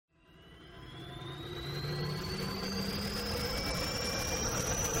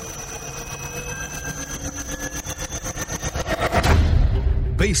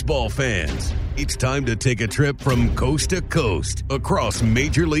baseball fans. It's time to take a trip from coast to coast across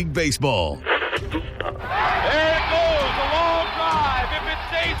Major League Baseball. There it goes, a long drive. If it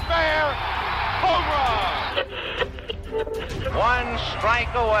stays fair, home run. One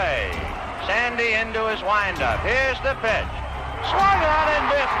strike away. Sandy into his windup. Here's the pitch. Swung on and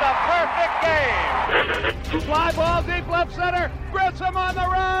missed a perfect game. Fly ball deep left center. Grissom on the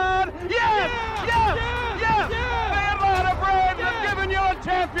run. Yes! Yes! Yes! The Atlanta Braves have given you a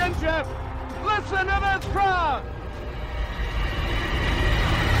championship. Listen to this crowd.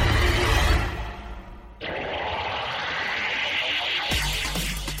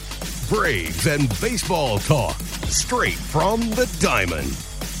 Braves and baseball talk straight from the diamond.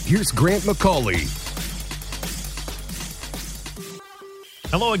 Here's Grant McCauley.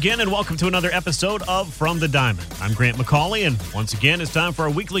 Hello again, and welcome to another episode of From the Diamond. I'm Grant McCauley, and once again, it's time for our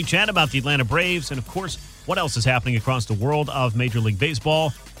weekly chat about the Atlanta Braves and, of course, what else is happening across the world of Major League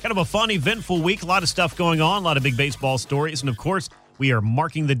Baseball. Kind of a fun, eventful week. A lot of stuff going on, a lot of big baseball stories, and, of course, we are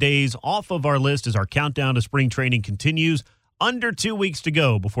marking the days off of our list as our countdown to spring training continues. Under 2 weeks to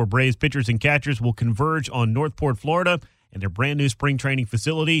go before Braves pitchers and catchers will converge on Northport, Florida, and their brand new spring training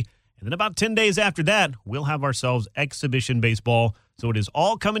facility. And then about 10 days after that, we'll have ourselves exhibition baseball. So it is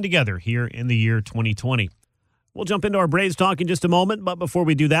all coming together here in the year 2020. We'll jump into our Braves talk in just a moment, but before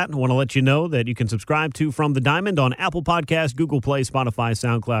we do that, I want to let you know that you can subscribe to From the Diamond on Apple Podcasts, Google Play, Spotify,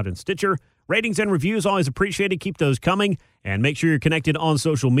 SoundCloud, and Stitcher. Ratings and reviews always appreciated. Keep those coming, and make sure you're connected on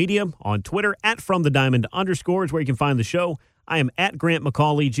social media. On Twitter, @FromTheDiamond_ is where you can find the show. I am at Grant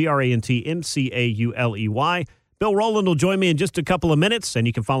McCauley, GrantMcCauley. Bill Rowland will join me in just a couple of minutes, and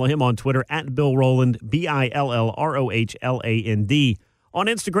you can follow him on Twitter at Bill Rowland, BILLROHLAND. On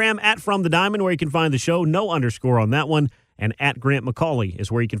Instagram, at From the Diamond, where you can find the show, no underscore on that one, and at Grant McCauley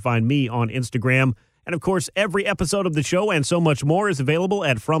is where you can find me on Instagram. And, of course, every episode of the show and so much more is available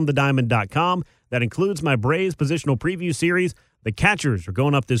at FromTheDiamond.com. That includes my Braves positional preview series. The catchers are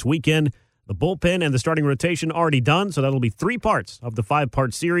going up this weekend. The bullpen and the starting rotation already done, so that'll be 3 parts of the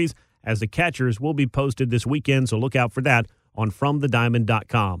 5-part series, as the catchers will be posted this weekend, so look out for that on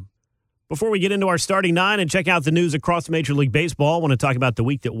FromTheDiamond.com. Before we get into our starting 9 and check out the news across Major League Baseball, I want to talk about the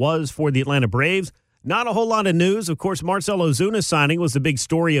week that was for the Atlanta Braves. Not a whole lot of news. Of course, Marcell Ozuna's signing was the big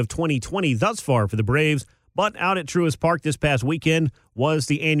story of 2020 thus far for the Braves, but out at Truist Park this past weekend was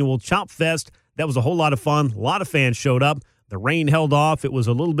the annual Chop Fest. That was a whole lot of fun. A lot of fans showed up. The rain held off. It was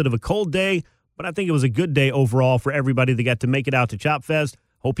a little bit of a cold day, but I think it was a good day overall for everybody that got to make it out to Chop Fest.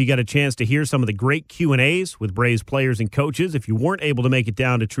 Hope you got a chance to hear some of the great Q&As with Braves players and coaches. If you weren't able to make it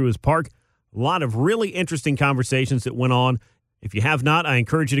down to Truist Park, a lot of really interesting conversations that went on. If you have not, I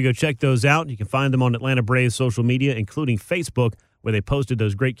encourage you to go check those out. You can find them on Atlanta Braves social media, including Facebook, where they posted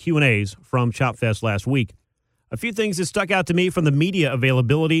those great Q&As from Chop Fest last week. A few things that stuck out to me from the media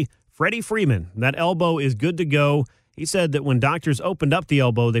availability. Freddie Freeman, that elbow is good to go. He said that when doctors opened up the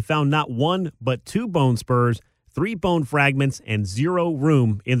elbow, they found not 1 but 2 bone spurs, 3 bone fragments, and 0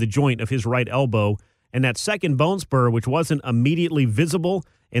 room in the joint of his right elbow. And that second bone spur, which wasn't immediately visible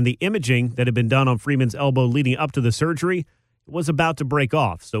in the imaging that had been done on Freeman's elbow leading up to the surgery, was about to break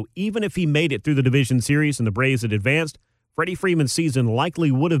off. So even if he made it through the division series and the Braves had advanced, Freddie Freeman's season likely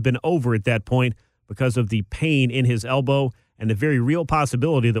would have been over at that point because of the pain in his elbow and the very real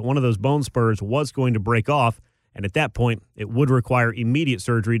possibility that one of those bone spurs was going to break off. And at that point, it would require immediate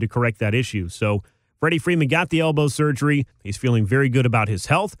surgery to correct that issue. So Freddie Freeman got the elbow surgery. He's feeling very good about his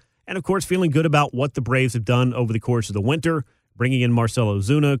health and, of course, feeling good about what the Braves have done over the course of the winter, bringing in Marcell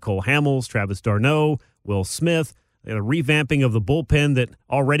Ozuna, Cole Hamels, Travis d'Arnaud, Will Smith, the revamping of the bullpen that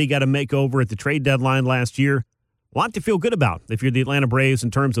already got a makeover at the trade deadline last year. A lot to feel good about if you're the Atlanta Braves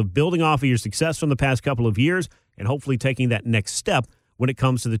in terms of building off of your success from the past couple of years and hopefully taking that next step when it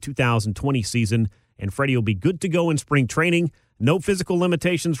comes to the 2020 season. And Freddie will be good to go in spring training. No physical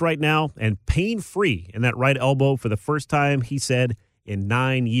limitations right now and pain-free in that right elbow for the first time, he said, in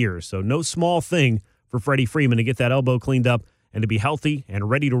 9 years. So no small thing for Freddie Freeman to get that elbow cleaned up and to be healthy and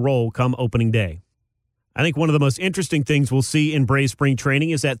ready to roll come opening day. I think one of the most interesting things we'll see in Braves spring training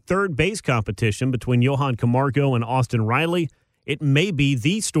is that third base competition between Johan Camargo and Austin Riley. It may be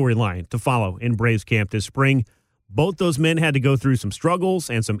the storyline to follow in Braves camp this spring. Both those men had to go through some struggles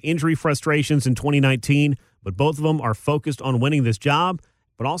and some injury frustrations in 2019, but both of them are focused on winning this job,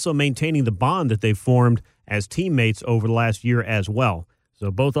 but also maintaining the bond that they've formed as teammates over the last year as well.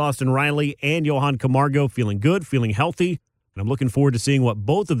 So both Austin Riley and Johan Camargo feeling good, feeling healthy, and I'm looking forward to seeing what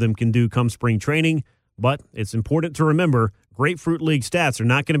both of them can do come spring training. But it's important to remember, Grapefruit League stats are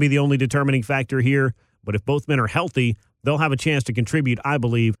not going to be the only determining factor here, but if both men are healthy, they'll have a chance to contribute, I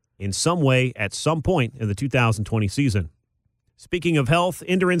believe, in some way at some point in the 2020 season. Speaking of health,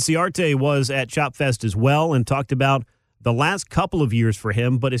 Ender Inciarte was at ChopFest as well and talked about the last couple of years for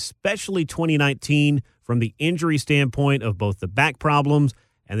him, but especially 2019 from the injury standpoint of both the back problems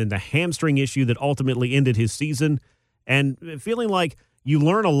and then the hamstring issue that ultimately ended his season, and feeling like you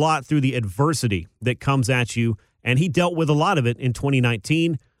learn a lot through the adversity that comes at you, and he dealt with a lot of it in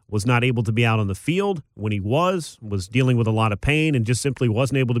 2019, was not able to be out on the field when he was dealing with a lot of pain and just simply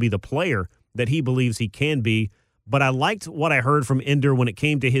wasn't able to be the player that he believes he can be. But I liked what I heard from Ender when it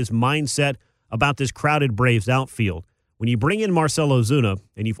came to his mindset about this crowded Braves outfield. When you bring in Marcell Ozuna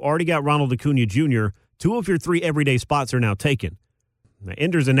and you've already got Ronald Acuna Jr., 2 of your 3 everyday spots are now taken. Now,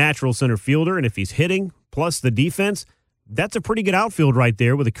 Ender's a natural center fielder, and if he's hitting plus the defense, that's a pretty good outfield right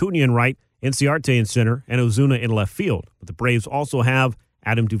there with Acuna in right, Inciarte in center, and Ozuna in left field. But the Braves also have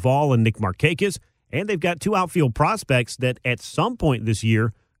Adam Duvall and Nick Markakis, and they've got 2 outfield prospects that at some point this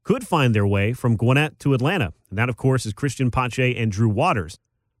year could find their way from Gwinnett to Atlanta. And that, of course, is Christian Pache and Drew Waters.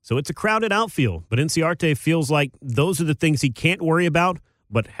 So it's a crowded outfield, but Inciarte feels like those are the things he can't worry about,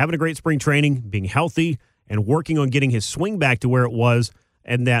 but having a great spring training, being healthy, and working on getting his swing back to where it was,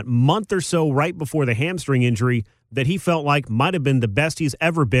 and that month or so right before the hamstring injury that he felt like might have been the best he's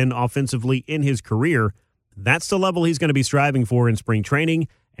ever been offensively in his career, that's the level he's going to be striving for in spring training,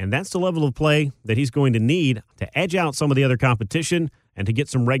 and that's the level of play that he's going to need to edge out some of the other competition and to get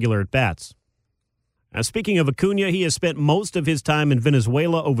some regular at-bats. Now, speaking of Acuna, he has spent most of his time in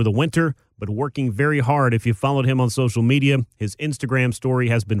Venezuela over the winter, but working very hard. If you followed him on social media, his Instagram story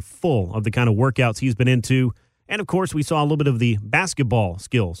has been full of the kind of workouts he's been into. And, of course, we saw a little bit of the basketball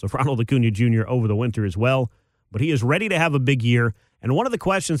skills of Ronald Acuna Jr. over the winter as well. But he is ready to have a big year. And one of the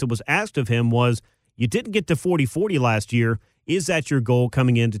questions that was asked of him was, you didn't get to 40-40 last year. Is that your goal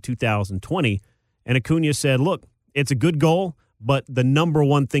coming into 2020? And Acuna said, look, it's a good goal, but the number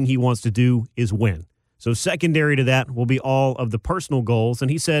one thing he wants to do is win. So secondary to that will be all of the personal goals. And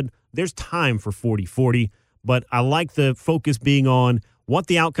he said there's time for 40-40, but I like the focus being on what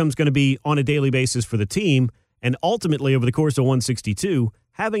the outcome's going to be on a daily basis for the team, and ultimately over the course of 162,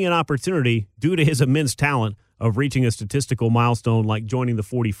 having an opportunity, due to his immense talent, of reaching a statistical milestone like joining the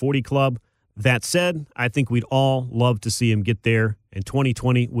 40-40 club. That said, I think we'd all love to see him get there, and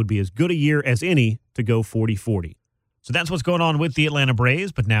 2020 would be as good a year as any to go 40-40. So that's what's going on with the Atlanta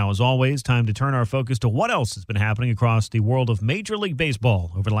Braves. But now, as always, time to turn our focus to what else has been happening across the world of Major League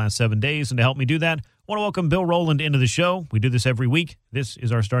Baseball over the last 7 days. And to help me do that, I want to welcome Bill Rowland into the show. We do this every week. This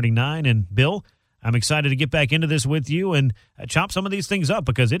is our starting 9. And, Bill, I'm excited to get back into this with you and chop some of these things up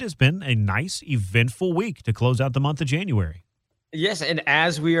because it has been a nice, eventful week to close out the month of January. Yes, and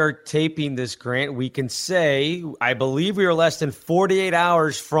as we are taping this, Grant, we can say, I believe we are less than 48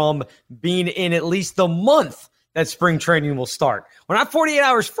 hours from being in at least the month that spring training will start. We're not 48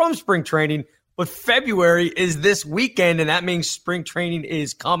 hours from spring training, but February is this weekend, and that means spring training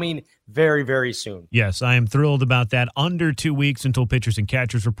is coming very, very soon. Yes, I am thrilled about that. Under 2 weeks until pitchers and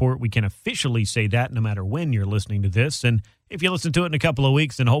catchers report. We can officially say that no matter when you're listening to this. And if you listen to it in a couple of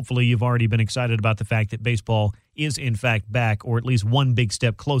weeks, then hopefully you've already been excited about the fact that baseball is in fact back, or at least one big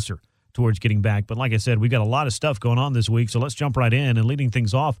step closer towards getting back. But like I said, we've got a lot of stuff going on this week, so let's jump right in. And leading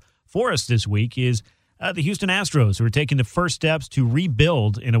things off for us this week is the Houston Astros, who are taking the first steps to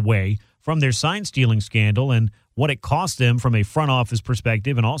rebuild, in a way, from their sign-stealing scandal and what it cost them from a front office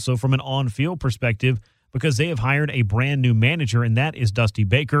perspective and also from an on-field perspective, because they have hired a brand-new manager, and that is Dusty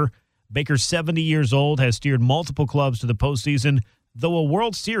Baker. Baker's 70 years old, has steered multiple clubs to the postseason, though a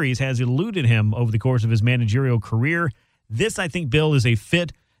World Series has eluded him over the course of his managerial career. This, I think, Bill, is a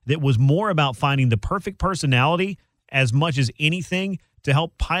fit that was more about finding the perfect personality as much as anything to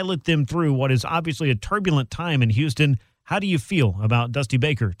help pilot them through what is obviously a turbulent time in Houston. How do you feel about Dusty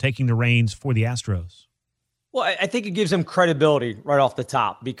Baker taking the reins for the Astros? Well, I think it gives him credibility right off the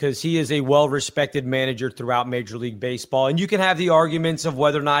top because he is a well-respected manager throughout Major League Baseball. And you can have the arguments of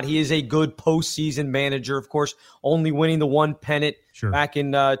whether or not he is a good postseason manager. Of course, only winning the one pennant back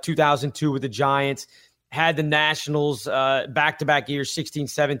in 2002 with the Giants. Had the Nationals back-to-back years, 16,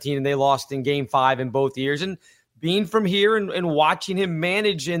 17, and they lost in Game 5 in both years. And being from here and watching him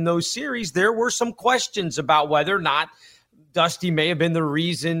manage in those series, there were some questions about whether or not Dusty may have been the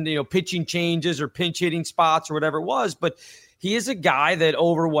reason, pitching changes or pinch hitting spots or whatever it was. But he is a guy that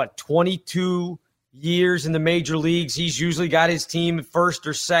over 22 years in the major leagues, he's usually got his team at first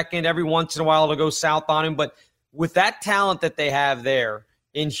or second. Every once in a while it'll go south on him. But with that talent that they have there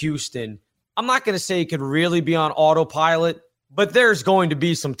in Houston, I'm not going to say he could really be on autopilot, but there's going to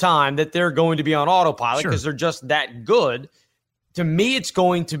be some time that they're going to be on autopilot because they're just that good. To me, it's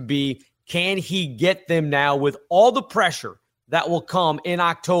going to be, can he get them now with all the pressure that will come in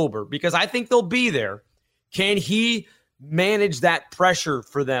October? Because I think they'll be there. Can he manage that pressure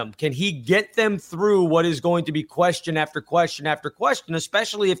for them? Can he get them through what is going to be question after question after question,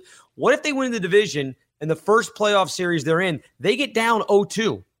 especially what if they win the division and the first playoff series they're in, they get down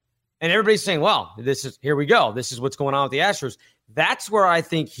 0-2? And everybody's saying, well, here we go. This is what's going on with the Astros. That's where I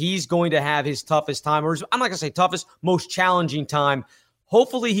think he's going to have his toughest time, or I'm not going to say toughest, most challenging time.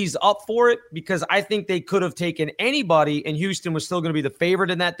 Hopefully he's up for it, because I think they could have taken anybody and Houston was still going to be the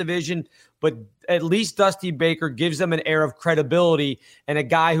favorite in that division. But at least Dusty Baker gives them an air of credibility and a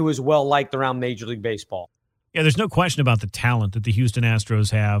guy who is well liked around Major League Baseball. Yeah, there's no question about the talent that the Houston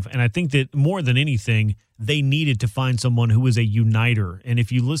Astros have. And I think that more than anything, they needed to find someone who was a uniter. And if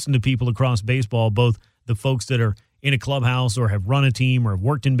you listen to people across baseball, both the folks that are in a clubhouse or have run a team or have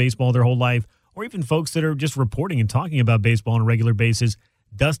worked in baseball their whole life, or even folks that are just reporting and talking about baseball on a regular basis,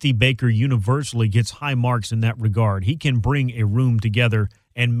 Dusty Baker universally gets high marks in that regard. He can bring a room together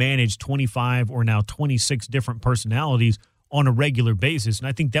and manage 25 or now 26 different personalities on a regular basis. And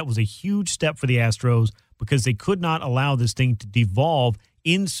I think that was a huge step for the Astros, because they could not allow this thing to devolve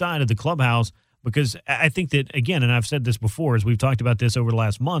inside of the clubhouse, because I think that, again, and I've said this before as we've talked about this over the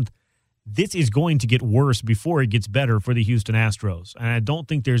last month, this is going to get worse before it gets better for the Houston Astros. And I don't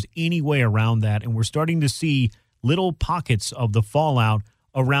think there's any way around that. And we're starting to see little pockets of the fallout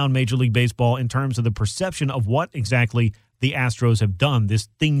around Major League Baseball in terms of the perception of what exactly the Astros have done, this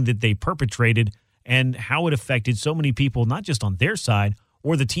thing that they perpetrated, and how it affected so many people, not just on their side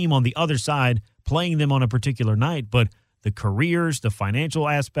or the team on the other side playing them on a particular night, but the careers, the financial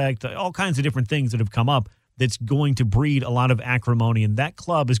aspect, all kinds of different things that have come up that's going to breed a lot of acrimony. And that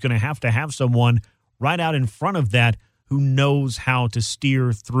club is going to have someone right out in front of that who knows how to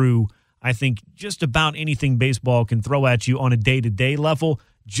steer through, I think, just about anything baseball can throw at you on a day-to-day level,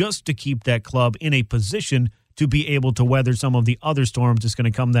 just to keep that club in a position to be able to weather some of the other storms that's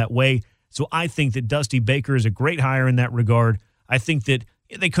going to come that way. So I think that Dusty Baker is a great hire in that regard. I think that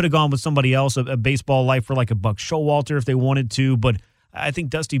they could have gone with somebody else, a baseball lifer like a Buck Showalter if they wanted to, but I think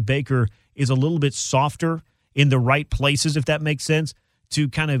Dusty Baker is a little bit softer in the right places, if that makes sense, to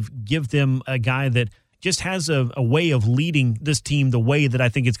kind of give them a guy that just has a way of leading this team the way that I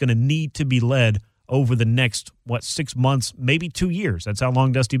think it's going to need to be led over the next, 6 months, maybe 2 years. That's how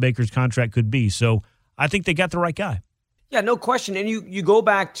long Dusty Baker's contract could be. So I think they got the right guy. Yeah, no question. And you go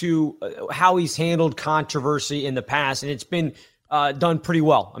back to how he's handled controversy in the past, and it's been done pretty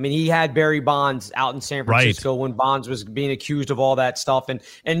well. I mean, he had Barry Bonds out in San Francisco when Bonds was being accused of all that stuff,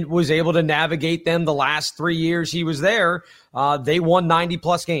 and was able to navigate them the last 3 years he was there. They won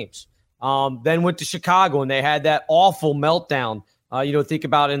 90-plus games. Then went to Chicago, and they had that awful meltdown. Think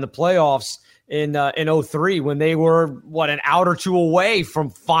about in the playoffs in 2003 when they were, an out or two away from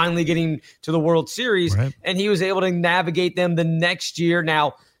finally getting to the World Series. Right. And he was able to navigate them the next year.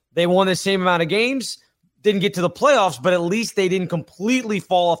 Now, they won the same amount of games, didn't get to the playoffs, but at least they didn't completely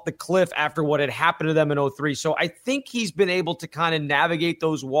fall off the cliff after what had happened to them in 2003. So I think he's been able to kind of navigate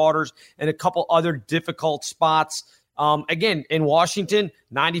those waters and a couple other difficult spots. Again, in Washington,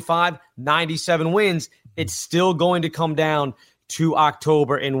 95, 97 wins. It's still going to come down to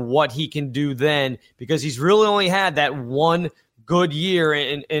October and what he can do then, because he's really only had that one good year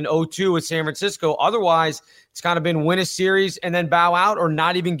in 2002 with San Francisco. Otherwise, it's kind of been win a series and then bow out or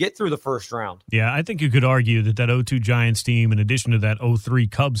not even get through the first round. Yeah, I think you could argue that 2002 Giants team, in addition to that 2003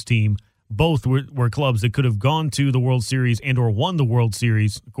 Cubs team, both were clubs that could have gone to the World Series and or won the World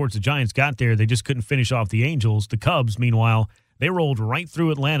Series. Of course, the Giants got there. They just couldn't finish off the Angels. The Cubs, meanwhile, they rolled right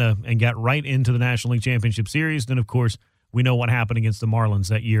through Atlanta and got right into the National League Championship Series. Then, of course, we know what happened against the Marlins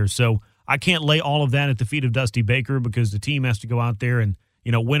that year. So I can't lay all of that at the feet of Dusty Baker, because the team has to go out there and,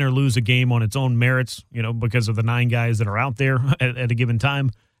 win or lose a game on its own merits, because of the 9 guys that are out there at a given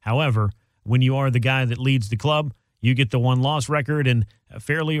time. However, when you are the guy that leads the club, you get the 1-loss record, and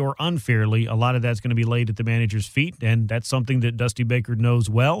fairly or unfairly, a lot of that's going to be laid at the manager's feet. And that's something that Dusty Baker knows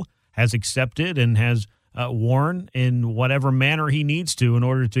well, has accepted, and has worn in whatever manner he needs to in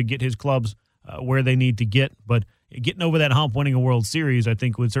order to get his clubs where they need to get. But getting over that hump, winning a World Series, I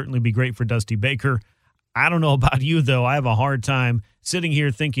think would certainly be great for Dusty Baker. I don't know about you, though. I have a hard time sitting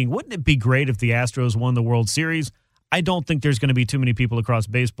here thinking, wouldn't it be great if the Astros won the World Series? I don't think there's going to be too many people across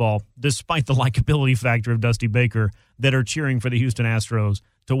baseball, despite the likability factor of Dusty Baker, that are cheering for the Houston Astros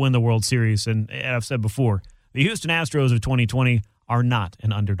to win the World Series. And I've said before, the Houston Astros of 2020 are not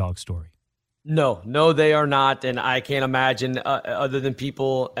an underdog story. No, they are not. And I can't imagine other than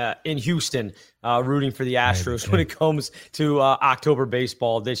people in Houston rooting for the Astros when it comes to October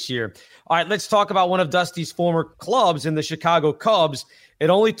baseball this year. All right, let's talk about one of Dusty's former clubs in the Chicago Cubs. It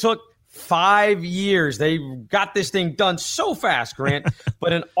only took 5 years. They got this thing done so fast, Grant.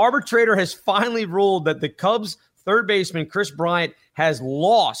 But an arbitrator has finally ruled that the Cubs' third baseman Kris Bryant has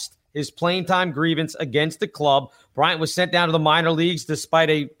lost his playing time grievance against the club. Bryant was sent down to the minor leagues despite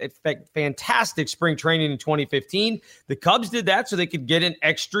a fantastic spring training in 2015. The Cubs did that so they could get an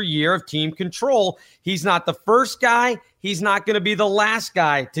extra year of team control. He's not the first guy. He's not going to be the last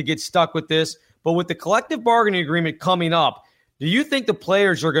guy to get stuck with this. But with the collective bargaining agreement coming up, do you think the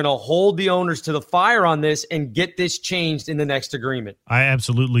players are going to hold the owners to the fire on this and get this changed in the next agreement? I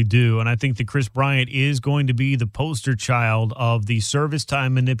absolutely do. And I think that Kris Bryant is going to be the poster child of the service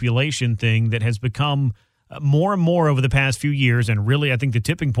time manipulation thing that has become more and more over the past few years. And really, I think the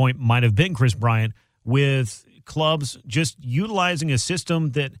tipping point might have been Kris Bryant, with clubs just utilizing a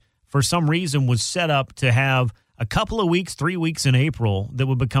system that for some reason was set up to have a couple of weeks, 3 weeks in April that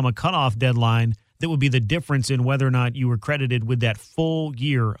would become a cutoff deadline that would be the difference in whether or not you were credited with that full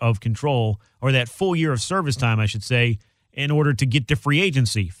year of control, or that full year of service time, I should say, in order to get to free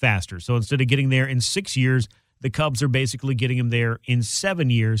agency faster. So instead of getting there in 6 years, the Cubs are basically getting him there in 7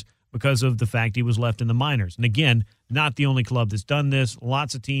 years because of the fact he was left in the minors. And again, not the only club that's done this.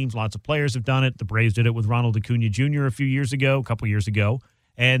 Lots of teams, lots of players have done it. The Braves did it with Ronald Acuna Jr. a couple years ago.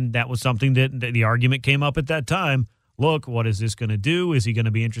 And that was something that the argument came up at that time. Look, what is this going to do? Is he going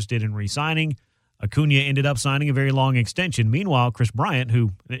to be interested in re-signing? Acuna ended up signing a very long extension. Meanwhile, Kris Bryant,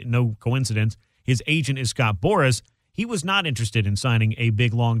 who, no coincidence, his agent is Scott Boras, he was not interested in signing a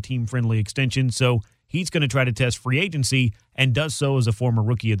big, long, team-friendly extension, so he's going to try to test free agency and does so as a former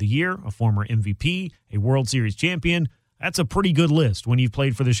Rookie of the Year, a former MVP, a World Series champion. That's a pretty good list when you've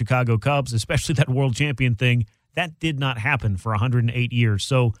played for the Chicago Cubs, especially that World Champion thing. That did not happen for 108 years.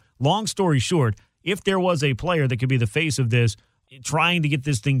 So, long story short, if there was a player that could be the face of this, trying to get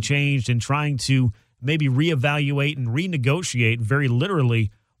this thing changed and trying to maybe reevaluate and renegotiate very literally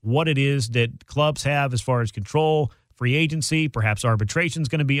what it is that clubs have as far as control, free agency, perhaps arbitration is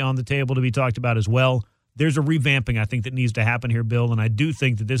going to be on the table to be talked about as well. There's a revamping, I think, that needs to happen here, Bill, and I do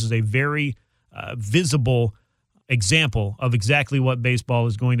think that this is a very visible example of exactly what baseball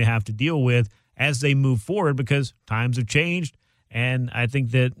is going to have to deal with as they move forward, because times have changed, and I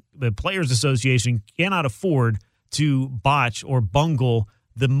think that the Players Association cannot afford to botch or bungle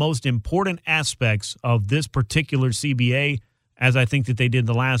the most important aspects of this particular CBA, as I think that they did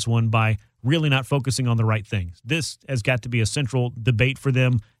the last one, by really not focusing on the right things. This has got to be a central debate for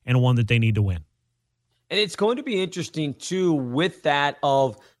them, and one that they need to win. And it's going to be interesting, too, with that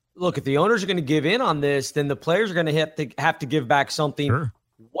of, look, if the owners are going to give in on this, then the players are going to have to give back something. Sure.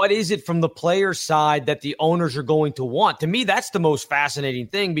 What is it from the player side that the owners are going to want? To me, that's the most fascinating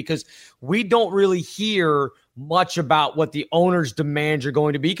thing, because we don't really hear much about what the owners' demands are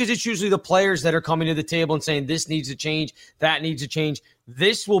going to be, because it's usually the players that are coming to the table and saying this needs to change, that needs to change.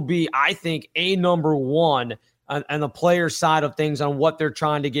 This will be, I think, a number one on the player side of things on what they're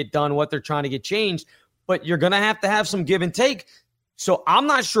trying to get done, what they're trying to get changed. But you're going to have some give and take. So I'm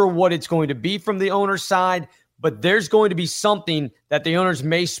not sure what it's going to be from the owner's side, but there's going to be something that the owners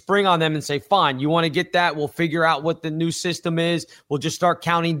may spring on them and say, fine, you want to get that? We'll figure out what the new system is. We'll just start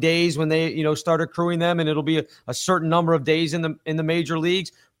counting days when they, start accruing them, and it'll be a certain number of days in the major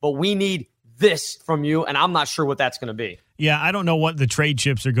leagues. But we need this from you, and I'm not sure what that's going to be. Yeah, I don't know what the trade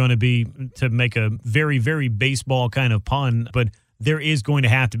chips are going to be, to make a very, very baseball kind of pun, but there is going to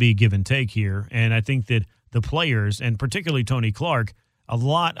have to be give and take here. And I think that the players, and particularly Tony Clark, a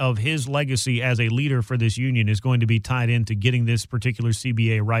lot of his legacy as a leader for this union is going to be tied into getting this particular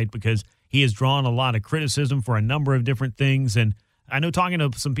CBA right, because he has drawn a lot of criticism for a number of different things. And I know, talking to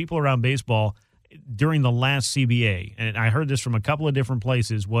some people around baseball during the last CBA, and I heard this from a couple of different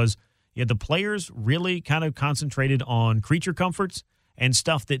places, was the players really kind of concentrated on creature comforts and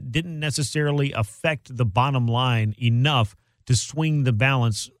stuff that didn't necessarily affect the bottom line enough to swing the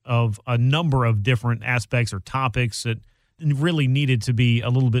balance of a number of different aspects or topics that really needed to be a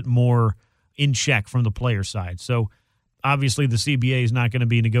little bit more in check from the player side. So obviously the CBA is not going to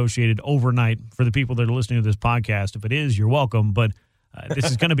be negotiated overnight for the people that are listening to this podcast. If it is, you're welcome. But this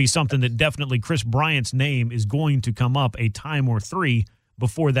is going to be something that definitely Kris Bryant's name is going to come up a time or three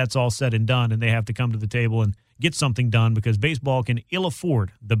before that's all said and done, and they have to come to the table and get something done, because baseball can ill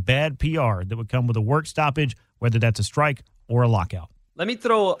afford the bad PR that would come with a work stoppage, whether that's a strike or a lockout. Let me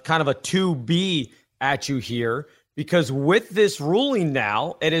throw kind of a 2B at you here, because with this ruling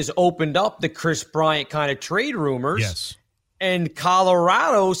now, it has opened up the Kris Bryant kind of trade rumors. Yes. And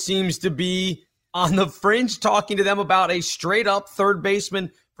Colorado seems to be on the fringe talking to them about a straight-up third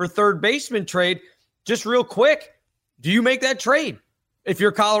baseman for third baseman trade. Just real quick, do you make that trade? If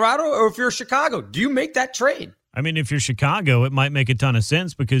you're Colorado, or if you're Chicago, do you make that trade? I mean, if you're Chicago, it might make a ton of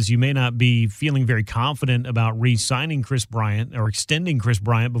sense, because you may not be feeling very confident about re-signing Kris Bryant or extending Kris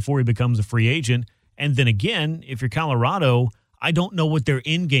Bryant before he becomes a free agent. And then again, if you're Colorado, I don't know what their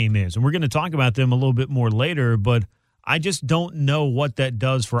end game is. And we're going to talk about them a little bit more later, but I just don't know what that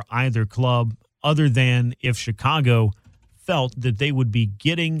does for either club other than if Chicago felt that they would be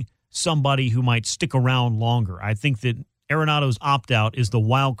getting somebody who might stick around longer. I think that Arenado's opt-out is the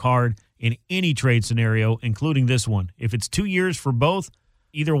wild card in any trade scenario, including this one. If it's 2 years for both,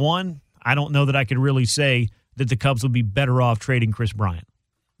 either one, I don't know that I could really say that the Cubs would be better off trading Kris Bryant.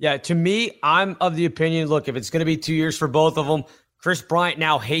 Yeah, to me, I'm of the opinion, look, if it's going to be 2 years for both of them, Kris Bryant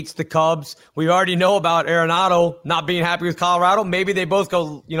now hates the Cubs. We already know about Arenado not being happy with Colorado. Maybe they both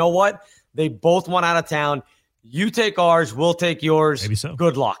go, you know what? They both want out of town. You take ours, we'll take yours. Maybe so.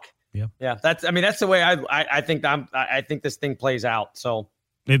 Good luck. Yeah. That's the way I think this thing plays out. So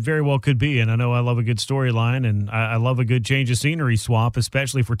it very well could be, and I know I love a good storyline, and I love a good change of scenery swap,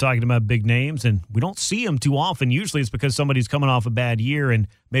 especially if we're talking about big names, and we don't see them too often. Usually it's because somebody's coming off a bad year and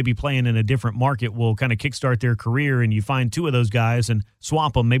maybe playing in a different market will kind of kickstart their career, and you find two of those guys and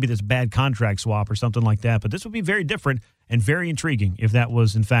swap them. Maybe this bad contract swap or something like that, but this would be very different and very intriguing if that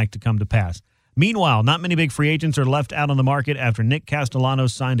was, in fact, to come to pass. Meanwhile, not many big free agents are left out on the market after Nick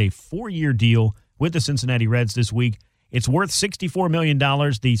Castellanos signed a 4-year deal with the Cincinnati Reds this week. It's worth $64 million,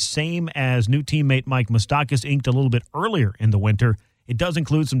 the same as new teammate Mike Moustakas inked a little bit earlier in the winter. It does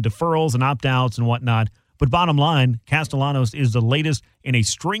include some deferrals and opt-outs and whatnot, but bottom line, Castellanos is the latest in a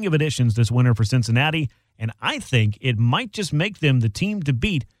string of additions this winter for Cincinnati, and I think it might just make them the team to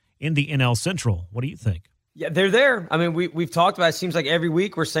beat in the NL Central. What do you think? Yeah, they're there. I mean, we've talked about it. It seems like every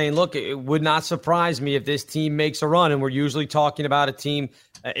week we're saying, look, it would not surprise me if this team makes a run. And we're usually talking about a team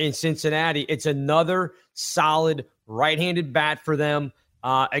in Cincinnati. It's another solid right-handed bat for them.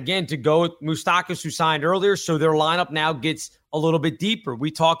 Again, to go with Moustakas, who signed earlier, so their lineup now gets a little bit deeper.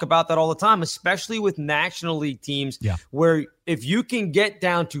 We talk about that all the time, especially with National League teams, where if you can get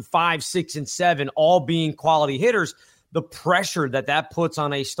down to 5, 6, and 7, all being quality hitters, the pressure that puts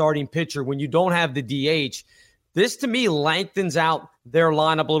on a starting pitcher when you don't have the DH, this to me lengthens out their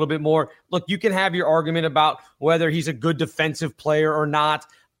lineup a little bit more. Look, you can have your argument about whether he's a good defensive player or not.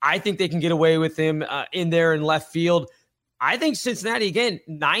 I think they can get away with him in there in left field. I think Cincinnati, again,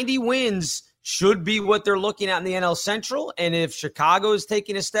 90 wins should be what they're looking at in the NL Central. And if Chicago is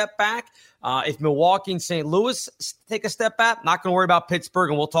taking a step back, if Milwaukee and St. Louis take a step back, not going to worry about Pittsburgh,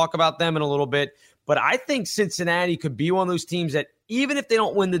 and we'll talk about them in a little bit. But I think Cincinnati could be one of those teams that even if they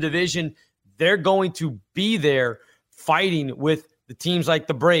don't win the division, they're going to be there fighting with the teams like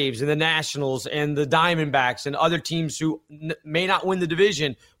the Braves and the Nationals and the Diamondbacks and other teams who may not win the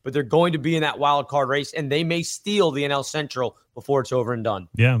division, but they're going to be in that wild card race, and they may steal the NL Central before it's over and done.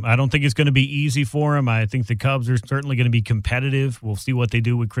 Yeah, I don't think it's going to be easy for them. I think the Cubs are certainly going to be competitive. We'll see what they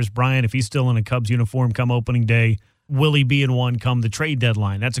do with Kris Bryant. If he's still in a Cubs uniform come opening day, will he be in one come the trade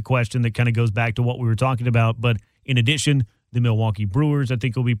deadline? That's a question that kind of goes back to what we were talking about. But in addition, the Milwaukee Brewers, I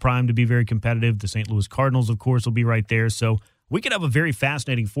think, will be primed to be very competitive. The St. Louis Cardinals, of course, will be right there. So we could have a very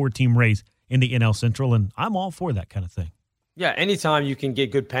fascinating 4-team race in the NL Central, and I'm all for that kind of thing. Yeah, anytime you can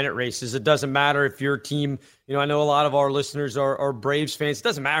get good pennant races, it doesn't matter if your team, I know a lot of our listeners are Braves fans. It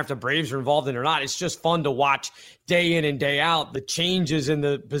doesn't matter if the Braves are involved in it or not. It's just fun to watch day in and day out, the changes in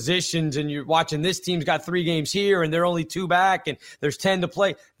the positions, and you're watching this team's got 3 games here and they're only 2 back and there's 10 to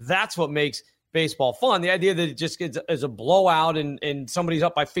play. That's what makes baseball fun. The idea that it just gets as a blowout and somebody's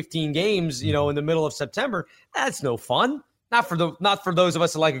up by 15 games, in the middle of September, that's no fun. Not for those of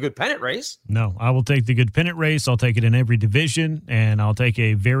us that like a good pennant race. No, I will take the good pennant race. I'll take it in every division, and I'll take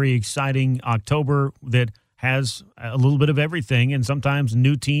a very exciting October that has a little bit of everything, and sometimes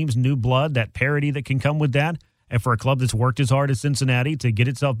new teams, new blood, that parity that can come with that. And for a club that's worked as hard as Cincinnati to get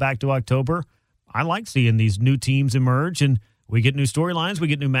itself back to October, I like seeing these new teams emerge, and we get new storylines, we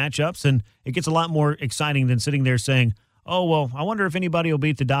get new matchups, and it gets a lot more exciting than sitting there saying, oh, well, I wonder if anybody will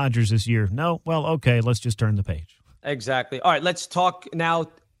beat the Dodgers this year. No, well, okay, let's just turn the page. Exactly. All right, let's talk now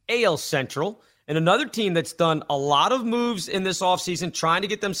AL Central. And another team that's done a lot of moves in this offseason, trying to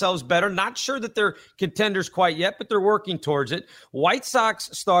get themselves better. Not sure that they're contenders quite yet, but they're working towards it. White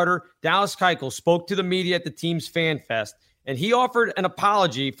Sox starter Dallas Keuchel spoke to the media at the team's Fan Fest, and he offered an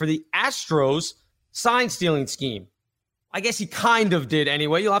apology for the Astros sign-stealing scheme. I guess he kind of did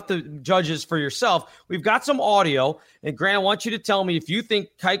anyway. You'll have to judge this for yourself. We've got some audio, and Grant, I want you to tell me if you think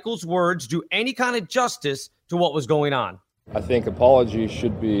Keuchel's words do any kind of justice to what was going on. I think apologies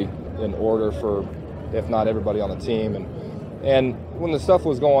should be in order for, if not everybody on the team. And when the stuff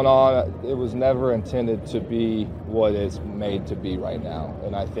was going on, it was never intended to be what it's made to be right now.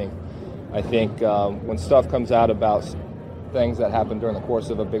 And I think when stuff comes out about things that happened during the course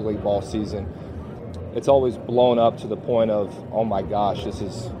of a big league ball season, it's always blown up to the point of, oh my gosh, this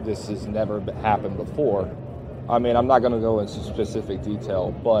has never happened before. I mean, I'm not going to go into specific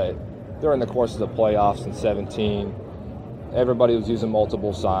detail, but during the course of the playoffs in 2017, everybody was using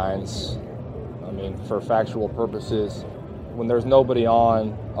multiple signs. I mean, for factual purposes, when there's nobody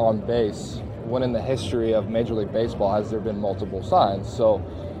on base, when in the history of Major League Baseball has there been multiple signs? So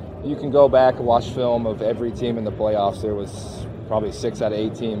you can go back and watch film of every team in the playoffs. There was probably 6 out of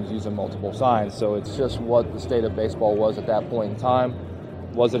 8 teams using multiple signs. So it's just what the state of baseball was at that point in time.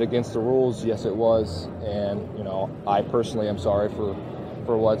 Was it against the rules? Yes, it was. And, I personally am sorry for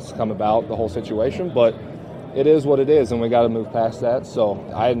what's come about, the whole situation. But it is what it is, and we got to move past that. So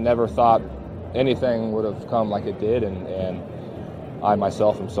I never thought anything would have come like it did, and I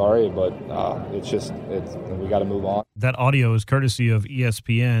myself am sorry, but we got to move on. That audio is courtesy of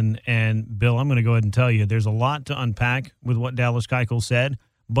ESPN, and Bill, I'm going to go ahead and tell you, there's a lot to unpack with what Dallas Keuchel said,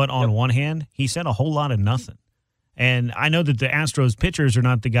 but on one hand, he said a whole lot of nothing. And I know that the Astros pitchers are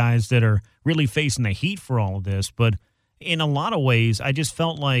not the guys that are really facing the heat for all of this, but in a lot of ways, I just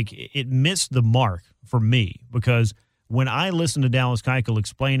felt like it missed the mark for me, because when I listened to Dallas Keuchel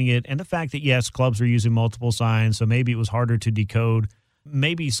explaining it, and the fact that, yes, clubs are using multiple signs, so maybe it was harder to decode,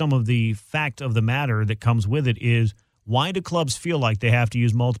 maybe some of the fact of the matter that comes with it is, why do clubs feel like they have to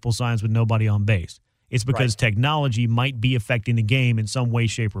use multiple signs with nobody on base? It's because technology might be affecting the game in some way,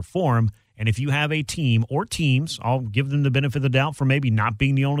 shape, or form. And if you have a team or teams, I'll give them the benefit of the doubt for maybe not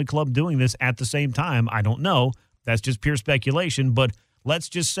being the only club doing this at the same time. I don't know. That's just pure speculation. But let's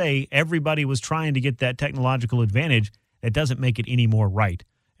just say everybody was trying to get that technological advantage. That doesn't make it any more right.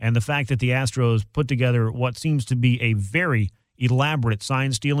 And the fact that the Astros put together what seems to be a very elaborate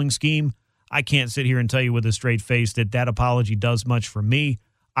sign-stealing scheme, I can't sit here and tell you with a straight face that apology does much for me.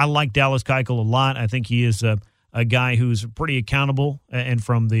 I like Dallas Keuchel a lot. I think he is a guy who's pretty accountable. And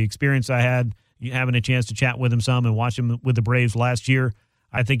from the experience I had, having a chance to chat with him some and watch him with the Braves last year,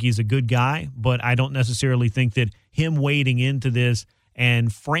 I think he's a good guy. But I don't necessarily think that him wading into this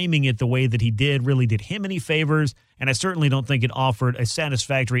and framing it the way that he did really did him any favors. And I certainly don't think it offered a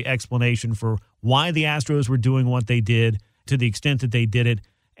satisfactory explanation for why the Astros were doing what they did to the extent that they did it.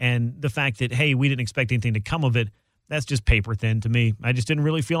 And the fact that, hey, we didn't expect anything to come of it, that's just paper thin to me. I just didn't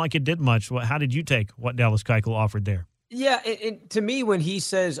really feel like it did much. How did you take what Dallas Keuchel offered there? Yeah, and to me, when he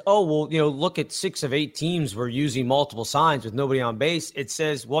says, oh, well, look at 6 of 8 teams were using multiple signs with nobody on base, it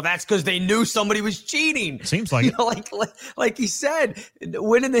says, well, that's because they knew somebody was cheating. It seems like like he said,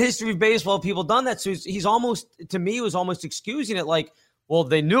 when in the history of baseball have people done that? So he's almost, to me, he was almost excusing it like, well,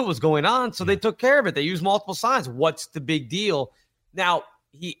 they knew it was going on, so they took care of it. They used multiple signs. What's the big deal? Now,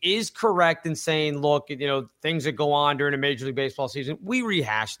 he is correct in saying, look, things that go on during a Major League Baseball season, we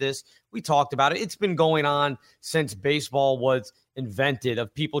rehashed this. We talked about it. It's been going on since baseball was invented,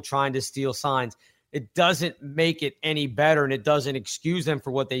 of people trying to steal signs. It doesn't make it any better, and it doesn't excuse them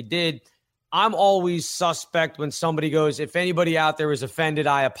for what they did. I'm always suspect when somebody goes, if anybody out there is offended,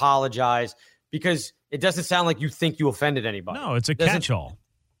 I apologize, because it doesn't sound like you think you offended anybody. No, it's a catch-all.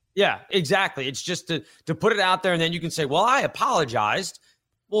 Yeah, exactly. It's just to put it out there, and then you can say, well, I apologized.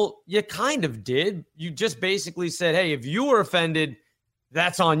 Well, you kind of did. You just basically said, hey, if you were offended,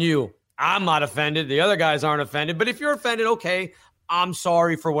 that's on you. I'm not offended. The other guys aren't offended. But if you're offended, okay, I'm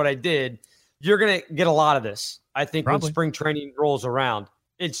sorry for what I did. You're going to get a lot of this, I think, when spring training rolls around.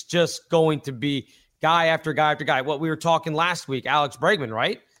 It's just going to be guy after guy after guy. What we were talking last week, Alex Bregman,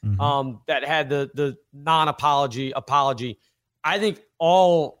 right? Mm-hmm. That had the non-apology. I think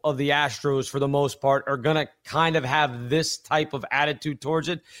all of the Astros, for the most part, are going to kind of have this type of attitude towards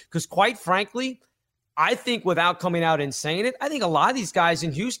it. Because quite frankly, I think without coming out and saying it, I think a lot of these guys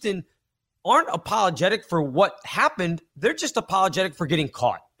in Houston aren't apologetic for what happened. They're just apologetic for getting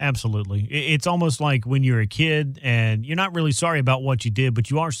caught. Absolutely. It's almost like when you're a kid and you're not really sorry about what you did, but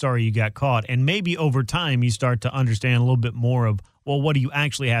you are sorry you got caught. And maybe over time you start to understand a little bit more of, well, what do you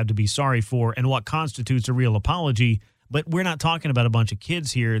actually have to be sorry for and what constitutes a real apology? But we're not talking about a bunch of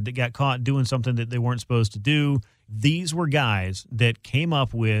kids here that got caught doing something that they weren't supposed to do. These were guys that came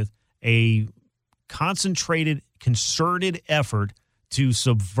up with a concentrated, concerted effort to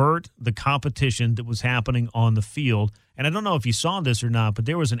subvert the competition that was happening on the field. And I don't know if you saw this or not, but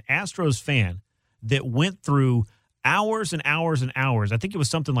there was an Astros fan that went through hours and hours and hours. I think it was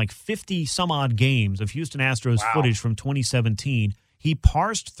something like 50 some odd games of Houston Astros footage from 2017. He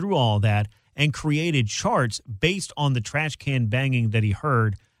parsed through all that and created charts based on the trash can banging that he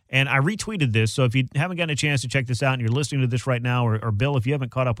heard. And I retweeted this, so if you haven't gotten a chance to check this out and you're listening to this right now, or Bill, if you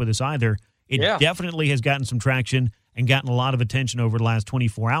haven't caught up with this either, it definitely has gotten some traction and gotten a lot of attention over the last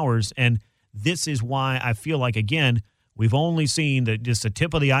 24 hours. And this is why I feel like, again, We've only seen just the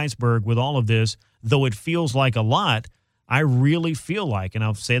tip of the iceberg with all of this, though it feels like a lot. I really feel like, and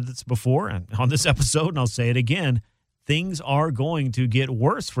I've said this before on this episode, and I'll say it again, things are going to get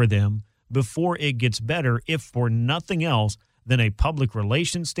worse for them before it gets better, if for nothing else than a public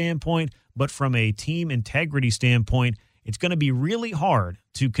relations standpoint, but from a team integrity standpoint. It's going to be really hard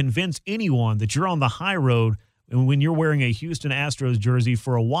to convince anyone that you're on the high road when you're wearing a Houston Astros jersey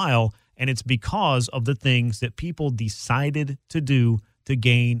for a while, and it's because of the things that people decided to do to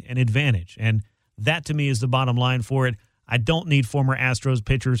gain an advantage. And that, to me, is the bottom line for it. I don't need former Astros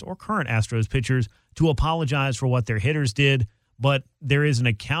pitchers or current Astros pitchers to apologize for what their hitters did, but there is an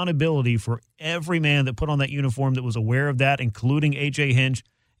accountability for every man that put on that uniform that was aware of that, including A.J. Hinch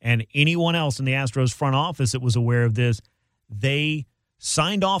and anyone else in the Astros front office that was aware of this. They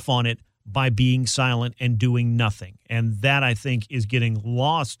signed off on it by being silent and doing nothing. And that, I think, is getting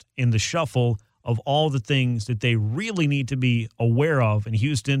lost in the shuffle of all the things that they really need to be aware of. In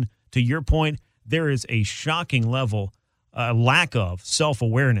Houston, to your point, there is a shocking level, lack of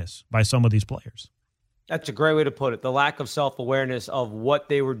self-awareness by some of these players. That's a great way to put it. The lack of self-awareness of what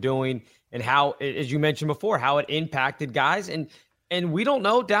they were doing and how, as you mentioned before, how it impacted guys. And we don't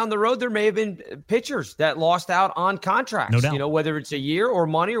know, down the road, there may have been pitchers that lost out on contracts, no doubt. Whether it's a year or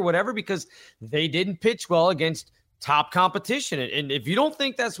money or whatever, because they didn't pitch well against top competition. And if you don't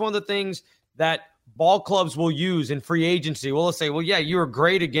think that's one of the things that ball clubs will use in free agency, well, let's say, well, yeah, you were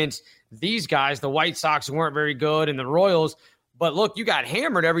great against these guys, the White Sox weren't very good, and the Royals, but look, you got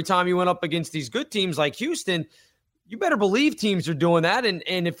hammered every time you went up against these good teams like Houston. You better believe teams are doing that.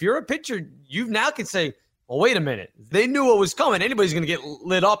 And if you're a pitcher, you now can say, well, wait a minute. They knew what was coming. Anybody's going to get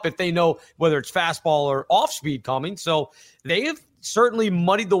lit up if they know whether it's fastball or off speed coming. So they have certainly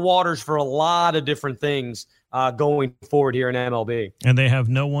muddied the waters for a lot of different things going forward here in MLB. And they have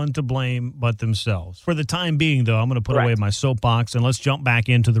no one to blame but themselves. For the time being, though, I'm going to put away my soapbox, and let's jump back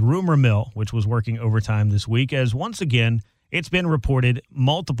into the rumor mill, which was working overtime this week, as once again, it's been reported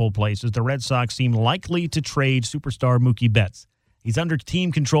multiple places the Red Sox seem likely to trade superstar Mookie Betts. He's under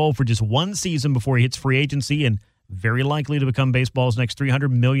team control for just one season before he hits free agency and very likely to become baseball's next $300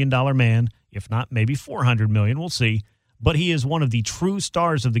 million man, if not maybe $400 million. We'll see. But he is one of the true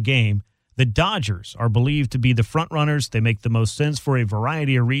stars of the game. The Dodgers are believed to be the front runners. They make the most sense for a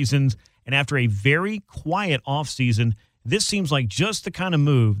variety of reasons. And after a very quiet offseason, this seems like just the kind of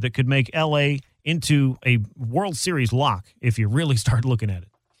move that could make L.A. into a World Series lock if you really start looking at it.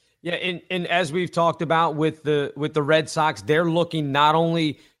 Yeah, and as we've talked about with the Red Sox, they're looking not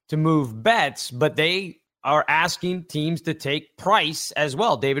only to move Betts, but they are asking teams to take Price as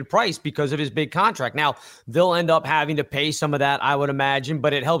well, David Price, because of his big contract. Now, they'll end up having to pay some of that, I would imagine,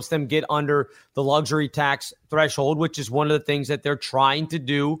 but it helps them get under the luxury tax threshold, which is one of the things that they're trying to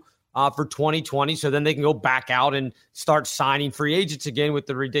do for 2020. So then they can go back out and start signing free agents again with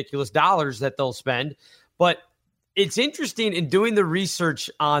the ridiculous dollars that they'll spend. But it's interesting in doing the research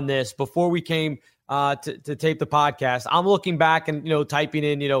on this before we came to tape the podcast. I'm looking back and, typing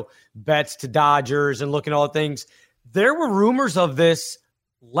in, Betts to Dodgers and looking at all the things. There were rumors of this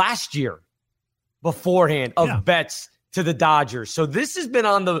last year beforehand of Betts to the Dodgers. So this has been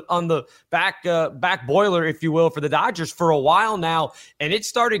on the back boiler, if you will, for the Dodgers for a while now. And it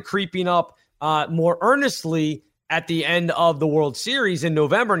started creeping up more earnestly at the end of the World Series in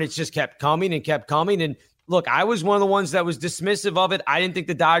November. And it's just kept coming and kept coming. And look, I was one of the ones that was dismissive of it. I didn't think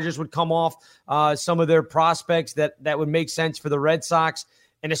the Dodgers would come off some of their prospects that would make sense for the Red Sox.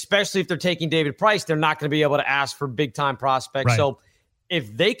 And especially if they're taking David Price, they're not going to be able to ask for big-time prospects. Right. So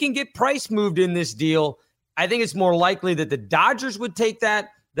if they can get Price moved in this deal, I think it's more likely that the Dodgers would take that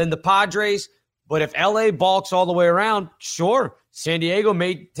than the Padres. But if LA balks all the way around, sure, San Diego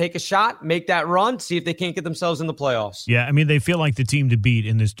may take a shot, make that run, see if they can't get themselves in the playoffs. Yeah, I mean, they feel like the team to beat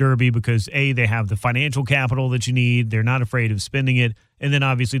in this derby because, A, they have the financial capital that you need. They're not afraid of spending it. And then,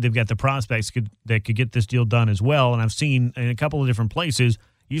 obviously, they've got the prospects that could get this deal done as well. And I've seen in a couple of different places,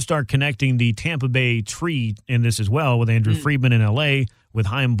 you start connecting the Tampa Bay tree in this as well with Andrew Friedman in L.A., with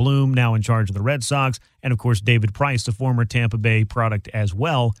Chaim Bloom now in charge of the Red Sox, and, of course, David Price, the former Tampa Bay product as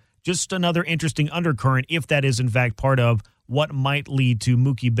well. Just another interesting undercurrent if that is, in fact, part of what might lead to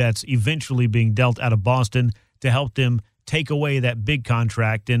Mookie Betts eventually being dealt out of Boston to help them take away that big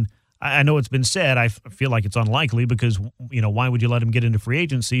contract. And I know it's been said, I feel like it's unlikely because, why would you let him get into free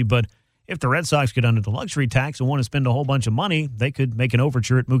agency? But if the Red Sox get under the luxury tax and want to spend a whole bunch of money, they could make an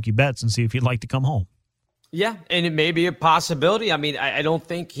overture at Mookie Betts and see if he'd like to come home. Yeah, and it may be a possibility. I mean, I don't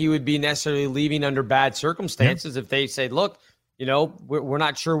think he would be necessarily leaving under bad circumstances if they say, look, we're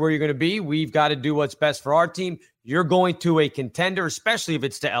not sure where you're going to be. We've got to do what's best for our team. You're going to a contender, especially if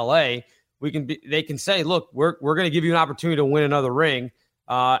it's to LA, they can say, look, we're going to give you an opportunity to win another ring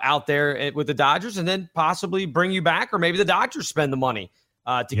out there with the Dodgers, and then possibly bring you back, or maybe the Dodgers spend the money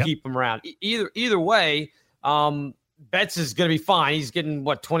to keep him around. Either way, Betts is going to be fine. He's getting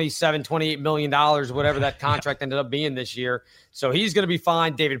 $28 million, whatever that contract ended up being this year. So he's going to be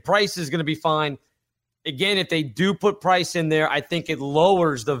fine. David Price is going to be fine. Again, if they do put Price in there, I think it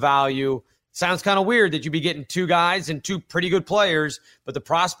lowers the value. Sounds kind of weird that you'd be getting two guys and two pretty good players, but the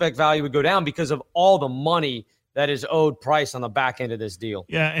prospect value would go down because of all the money that is owed Price on the back end of this deal.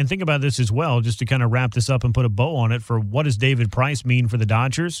 Yeah, and think about this as well, just to kind of wrap this up and put a bow on it. For what does David Price mean for the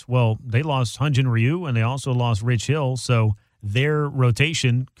Dodgers? Well, they lost Hyun-Jin Ryu, and they also lost Rich Hill, so their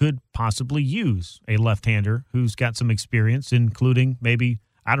rotation could possibly use a left-hander who's got some experience, including maybe,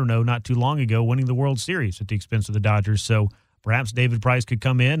 I don't know, not too long ago, winning the World Series at the expense of the Dodgers. So perhaps David Price could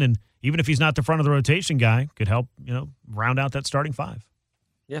come in, and even if he's not the front of the rotation guy, could help, round out that starting five.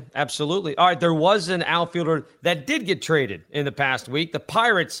 Yeah, absolutely. All right, there was an outfielder that did get traded in the past week. The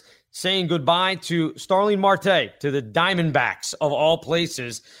Pirates saying goodbye to Starling Marte, to the Diamondbacks of all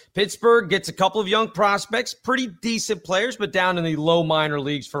places. Pittsburgh gets a couple of young prospects, pretty decent players, but down in the low minor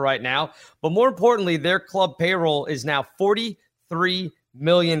leagues for right now. But more importantly, their club payroll is now $43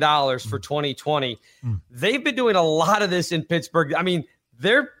 million for 2020. They've been doing a lot of this in Pittsburgh. I mean,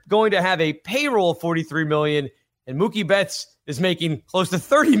 they're going to have a payroll of $43 million, and Mookie Betts is making close to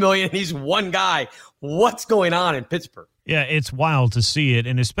 $30 million, and he's one guy. What's going on in Pittsburgh? Yeah, it's wild to see it,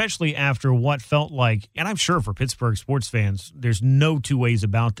 and especially after what felt like, and I'm sure for Pittsburgh sports fans, there's no two ways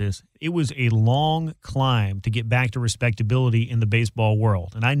about this. It was a long climb to get back to respectability in the baseball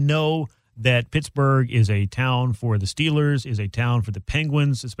world. And I know that Pittsburgh is a town for the Steelers, is a town for the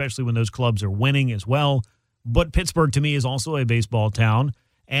Penguins, especially when those clubs are winning as well. But Pittsburgh, to me, is also a baseball town,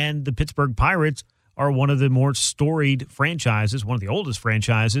 and the Pittsburgh Pirates are one of the more storied franchises, one of the oldest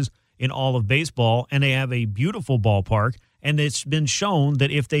franchises in all of baseball, and they have a beautiful ballpark, and it's been shown that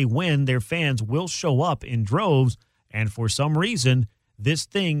if they win, their fans will show up in droves, and for some reason, this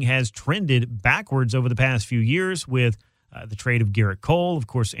thing has trended backwards over the past few years with the trade of Garrett Cole. Of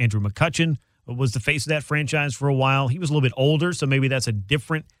course, Andrew McCutchen was the face of that franchise for a while. He was a little bit older, so maybe that's a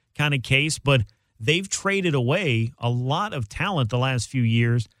different kind of case, but they've traded away a lot of talent the last few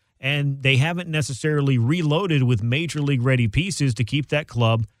years, and they haven't necessarily reloaded with major league ready pieces to keep that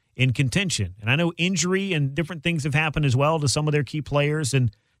club in contention. And I know injury and different things have happened as well to some of their key players,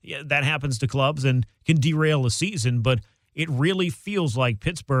 and that happens to clubs and can derail a season, but it really feels like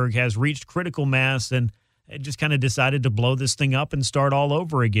Pittsburgh has reached critical mass and just kind of decided to blow this thing up and start all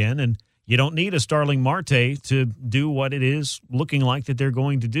over again. And you don't need a Starling Marte to do what it is looking like that they're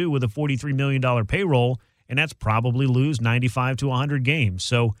going to do with a $43 million payroll, and that's probably lose 95 to 100 games.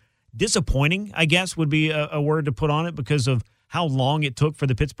 So disappointing, I guess, would be a word to put on it because of how long it took for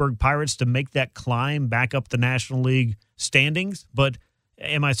the Pittsburgh Pirates to make that climb back up the National League standings. But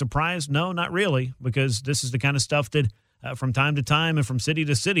am I surprised? No, not really, because this is the kind of stuff that from time to time and from city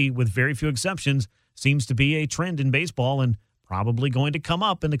to city, with very few exceptions, seems to be a trend in baseball and probably going to come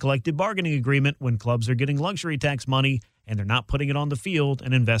up in the collective bargaining agreement when clubs are getting luxury tax money and they're not putting it on the field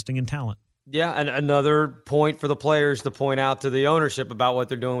and investing in talent. Yeah, and another point for the players to point out to the ownership about what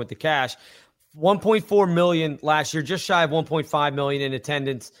they're doing with the cash. $1.4 million last year, just shy of $1.5 million in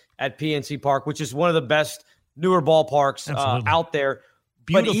attendance at PNC Park, which is one of the best newer ballparks out there.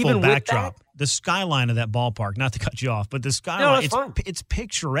 Beautiful but even backdrop. With that, the skyline of that ballpark, not to cut you off, but the skyline, it's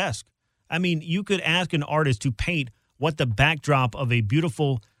picturesque. I mean, you could ask an artist to paint what the backdrop of a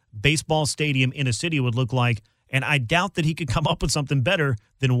beautiful baseball stadium in a city would look like, and I doubt that he could come up with something better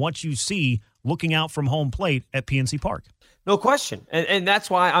than what you see looking out from home plate at PNC Park. No question. And that's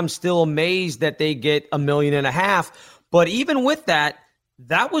why I'm still amazed that they get $1.5 million. But even with that,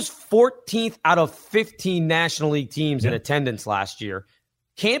 that was 14th out of 15 National League teams in attendance last year.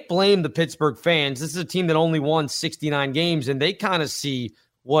 Can't blame the Pittsburgh fans. This is a team that only won 69 games, and they kind of see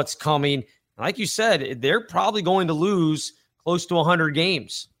what's coming. Like you said, they're probably going to lose close to 100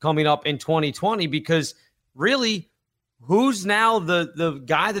 games coming up in 2020 because really, who's now the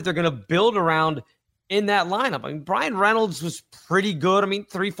guy that they're going to build around in that lineup? I mean, Brian Reynolds was pretty good. I mean,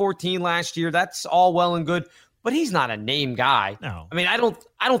 314 last year. That's all well and good, but he's not a name guy. No. I mean, I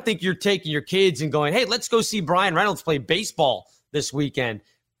don't think you're taking your kids and going, hey, let's go see Brian Reynolds play baseball this weekend.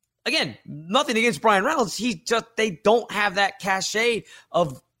 Again, nothing against Brian Reynolds. They don't have that cachet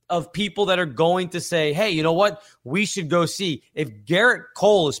of people that are going to say, hey, you know what? We should go see. If Garrett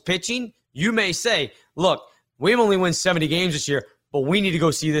Cole is pitching, you may say, look, we've only won 70 games this year, but we need to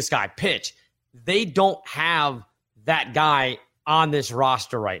go see this guy pitch. They don't have that guy on this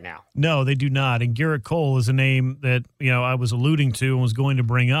roster right now. No, they do not. And Garrett Cole is a name that, I was alluding to and was going to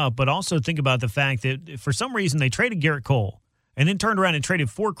bring up. But also think about the fact that for some reason they traded Garrett Cole and then turned around and traded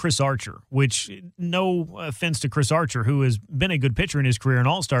for Chris Archer, which, no offense to Chris Archer, who has been a good pitcher in his career, an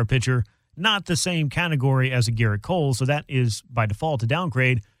all-star pitcher, not the same category as a Garrett Cole. So that is by default a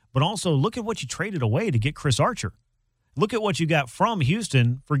downgrade. But also look at what you traded away to get Chris Archer. Look at what you got from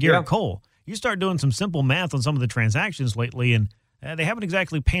Houston for Garrett Cole. You start doing some simple math on some of the transactions lately, and they haven't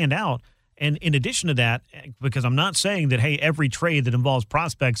exactly panned out. And in addition to that, because I'm not saying that, hey, every trade that involves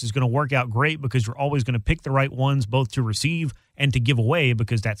prospects is going to work out great because you're always going to pick the right ones both to receive and to give away,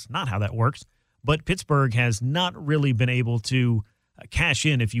 because that's not how that works. But Pittsburgh has not really been able to cash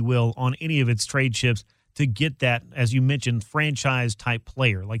in, if you will, on any of its trade chips to get that, as you mentioned, franchise-type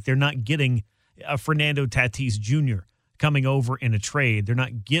player. Like they're not getting a Fernando Tatis Jr. coming over in a trade. They're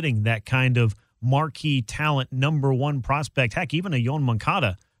not getting that kind of marquee talent, number one prospect. Heck, even a Yoan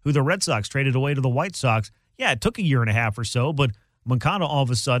Moncada, who the Red Sox traded away to the White Sox. Yeah, it took a year and a half or so, but Moncada all of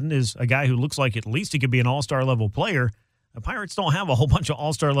a sudden is a guy who looks like at least he could be an all-star level player. The Pirates don't have a whole bunch of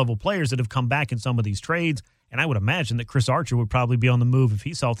all-star level players that have come back in some of these trades, and I would imagine that Chris Archer would probably be on the move if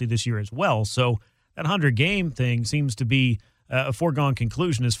he's healthy this year as well. So that 100-game thing seems to be a foregone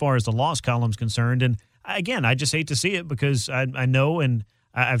conclusion as far as the loss column is concerned. And again, I just hate to see it because I know, and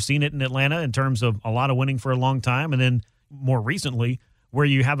I've seen it in Atlanta in terms of a lot of winning for a long time, and then more recently where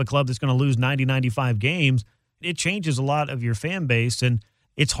you have a club that's going to lose 90, 95 games, it changes a lot of your fan base, and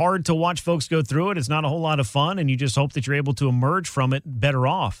it's hard to watch folks go through it. It's not a whole lot of fun, and you just hope that you're able to emerge from it better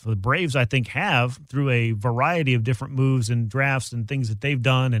off. The Braves, I think, have, through a variety of different moves and drafts and things that they've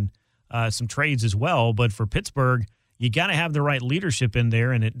done and some trades as well. But for Pittsburgh, you got to have the right leadership in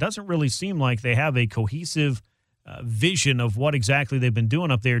there, and it doesn't really seem like they have a cohesive vision of what exactly they've been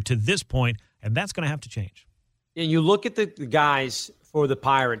doing up there to this point, and that's going to have to change. And you look at the guys for the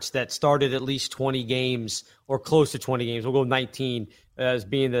Pirates that started at least 20 games or close to 20 games. We'll go 19 as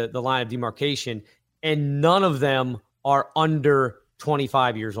being the line of demarcation, and none of them are under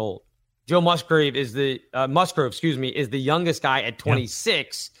 25 years old. Joe Musgrove is the youngest guy at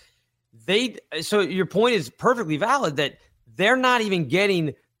 26. Yep. So your point is perfectly valid that they're not even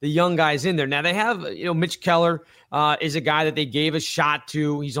getting the young guys in there. Now they have, Mitch Keller is a guy that they gave a shot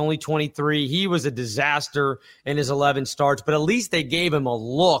to. He's only 23. He was a disaster in his 11 starts, but at least they gave him a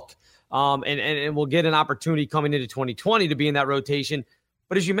look. And we'll get an opportunity coming into 2020 to be in that rotation.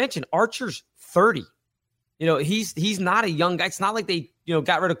 But as you mentioned, Archer's 30. He's not a young guy. It's not like they,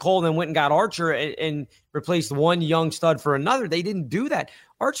 got rid of Cole and then went and got Archer and replaced one young stud for another. They didn't do that.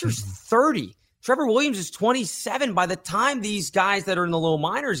 Archer's 30. Trevor Williams is 27. By the time these guys that are in the low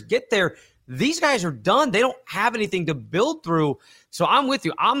minors get there, these guys are done. They don't have anything to build through. So I'm with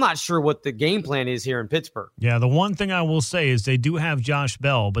you. I'm not sure what the game plan is here in Pittsburgh. Yeah, the one thing I will say is they do have Josh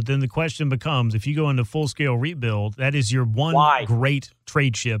Bell, but then the question becomes, if you go into full-scale rebuild, that is your one great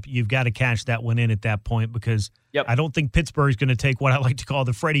trade chip. You've got to cash that one in at that point because I don't think Pittsburgh's going to take what I like to call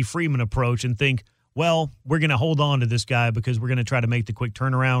the Freddie Freeman approach and think, well, we're going to hold on to this guy because we're going to try to make the quick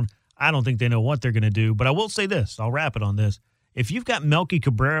turnaround. I don't think they know what they're going to do, but I will say this. I'll wrap it on this. If you've got Melky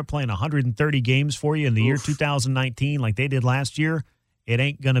Cabrera playing 130 games for you in the year 2019 like they did last year, it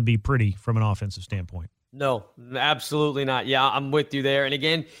ain't going to be pretty from an offensive standpoint. No, absolutely not. Yeah, I'm with you there. And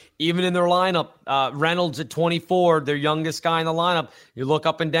again, even in their lineup, Reynolds at 24, their youngest guy in the lineup, you look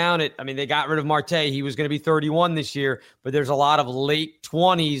up and down it. I mean, they got rid of Marte. He was going to be 31 this year, but there's a lot of late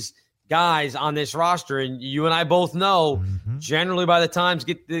 20s guys on this roster. And you and I both know, generally by the time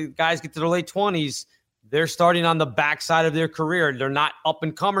the guys get to their late 20s, they're starting on the backside of their career. They're not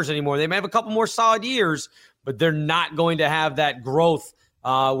up-and-comers anymore. They may have a couple more solid years, but they're not going to have that growth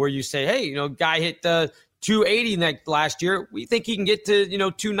where you say, hey, guy hit 280 last year. We think he can get to,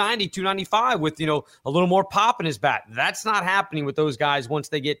 290, 295 with, a little more pop in his bat. That's not happening with those guys once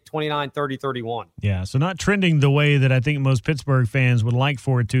they get 29, 30, 31. Yeah, so not trending the way that I think most Pittsburgh fans would like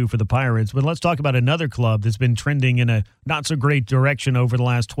for it to for the Pirates. But let's talk about another club that's been trending in a not-so-great direction over the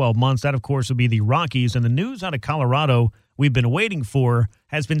last 12 months. That, of course, would be the Rockies. And the news out of Colorado we've been waiting for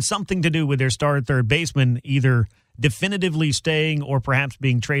has been something to do with their star third baseman either definitively staying or perhaps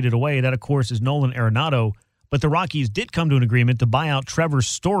being traded away. That, of course, is Nolan Arenado. But the Rockies did come to an agreement to buy out Trevor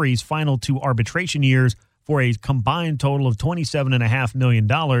Story's final 2 arbitration years for a combined total of $27.5 million.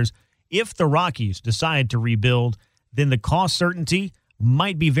 If the Rockies decide to rebuild, then the cost certainty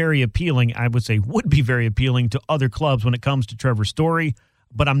might be very appealing. I would say would be very appealing to other clubs when it comes to Trevor Story.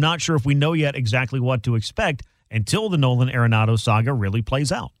 But I'm not sure if we know yet exactly what to expect until the Nolan Arenado saga really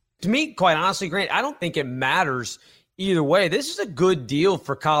plays out. To me, quite honestly, Grant, I don't think it matters either way, this is a good deal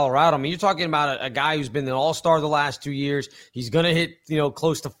for Colorado. I mean, you're talking about a guy who's been an all-star the last 2 years. He's going to hit,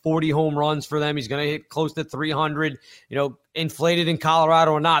 close to 40 home runs for them. He's going to hit close to 300, inflated in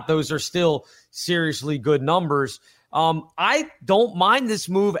Colorado or not. Those are still seriously good numbers. I don't mind this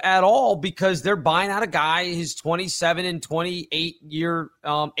move at all because they're buying out a guy his 27 and 28 year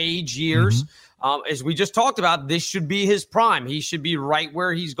age years. As we just talked about, this should be his prime. He should be right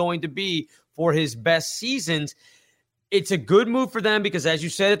where he's going to be for his best seasons. It's a good move for them because, as you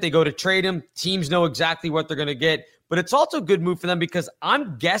said, if they go to trade him, teams know exactly what they're going to get. But it's also a good move for them because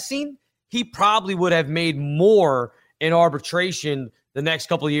I'm guessing he probably would have made more in arbitration the next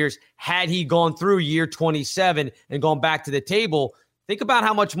couple of years had he gone through year 27 and gone back to the table. Think about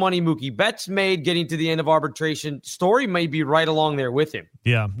how much money Mookie Betts made getting to the end of arbitration. Story may be right along there with him.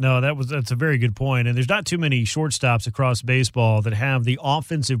 Yeah, no, that's a very good point. And there's not too many shortstops across baseball that have the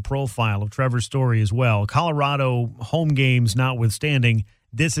offensive profile of Trevor Story as well. Colorado home games notwithstanding,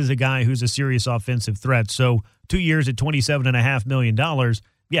 this is a guy who's a serious offensive threat. So 2 years at $27.5 million,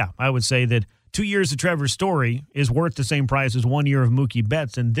 yeah, I would say that 2 years of Trevor Story is worth the same price as 1 year of Mookie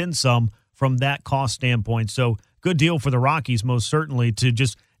Betts and then some from that cost standpoint. So good deal for the Rockies, most certainly, to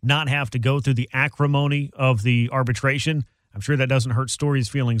just not have to go through the acrimony of the arbitration. I'm sure that doesn't hurt Story's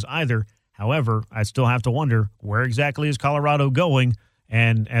feelings either. However, I still have to wonder, where exactly is Colorado going?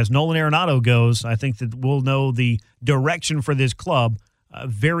 And as Nolan Arenado goes, I think that we'll know the direction for this club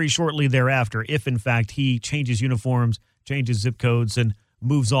very shortly thereafter, if in fact he changes uniforms, changes zip codes, and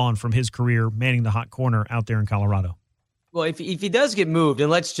moves on from his career manning the hot corner out there in Colorado. Well, if he does get moved, and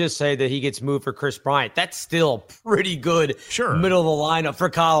let's just say that he gets moved for Chris Bryant, that's still pretty good middle of the lineup for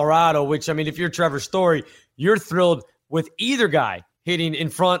Colorado, which, I mean, if you're Trevor Story, you're thrilled with either guy hitting in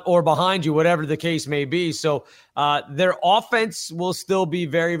front or behind you, whatever the case may be. So their offense will still be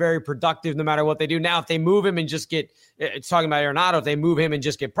very, very productive no matter what they do. Now, if they move him and just get – it's talking about Arenado, if they move him and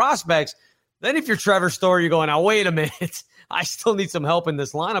just get prospects, then if you're Trevor Story, you're going, now, wait a minute. I still need some help in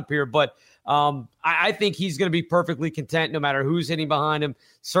this lineup here, but I think he's going to be perfectly content no matter who's hitting behind him.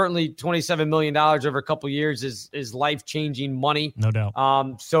 Certainly $27 million over a couple of years is life-changing money. No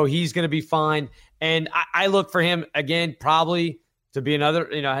doubt. So he's going to be fine. And I look for him, again, probably to be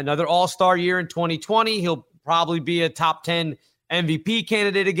another all-star year in 2020. He'll probably be a top 10 MVP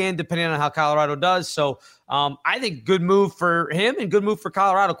candidate again, depending on how Colorado does. So I think good move for him and good move for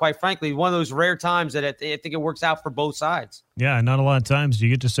Colorado, quite frankly. One of those rare times that I think it works out for both sides. Yeah, not a lot of times do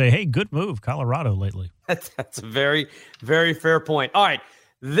you get to say, hey, good move, Colorado lately. That's a very, very fair point. All right,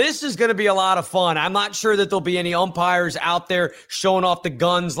 this is going to be a lot of fun. I'm not sure that there'll be any umpires out there showing off the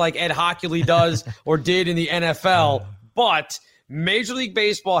guns like Ed Hockley does or did in the NFL, but Major League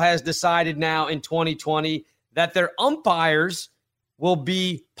Baseball has decided now in 2020 that their umpires will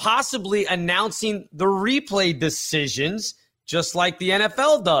be possibly announcing the replay decisions, just like the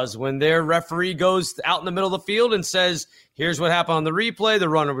NFL does when their referee goes out in the middle of the field and says, here's what happened on the replay, the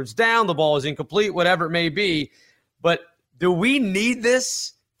runner was down, the ball is incomplete, whatever it may be. But do we need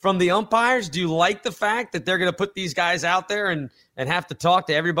this from the umpires? Do you like the fact that they're going to put these guys out there and have to talk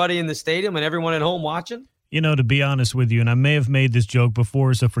to everybody in the stadium and everyone at home watching? You know, to be honest with you, and I may have made this joke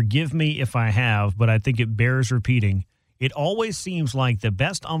before, so forgive me if I have, but I think it bears repeating. It always seems like the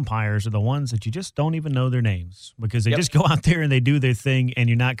best umpires are the ones that you just don't even know their names because they just go out there and they do their thing and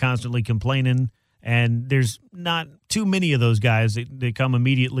you're not constantly complaining. And there's not too many of those guys that come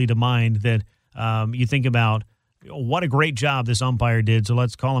immediately to mind that you think about, what a great job this umpire did, so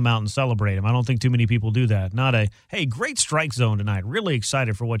let's call him out and celebrate him. I don't think too many people do that. Not a, hey, great strike zone tonight. Really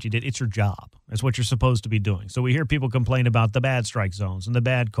excited for what you did. It's your job. That's what you're supposed to be doing. So we hear people complain about the bad strike zones and the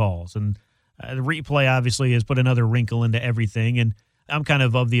bad calls, and the replay obviously has put another wrinkle into everything, and I'm kind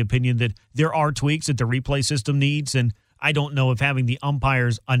of the opinion that there are tweaks that the replay system needs, and I don't know if having the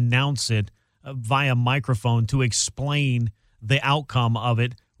umpires announce it via microphone to explain the outcome of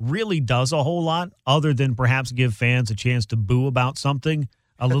it really does a whole lot other than perhaps give fans a chance to boo about something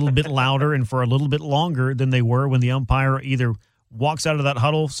a little bit louder and for a little bit longer than they were when the umpire either walks out of that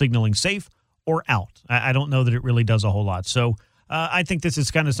huddle signaling safe or out. I don't know that it really does a whole lot. So I think this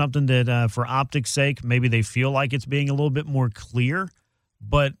is kind of something that for optics' sake, maybe they feel like it's being a little bit more clear,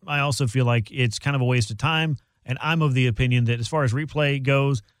 but I also feel like it's kind of a waste of time. And I'm of the opinion that as far as replay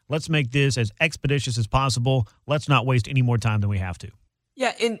goes, let's make this as expeditious as possible. Let's not waste any more time than we have to.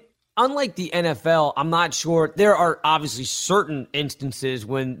 Yeah, and unlike the NFL, I'm not sure. There are obviously certain instances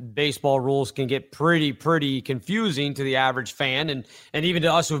when baseball rules can get pretty confusing to the average fan and even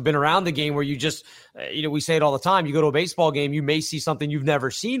to us who have been around the game where you just, we say it all the time. You go to a baseball game, you may see something you've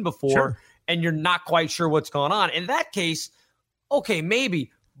never seen before, and you're not quite sure what's going on. In that case, okay,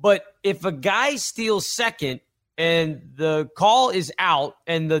 maybe. But if a guy steals second and the call is out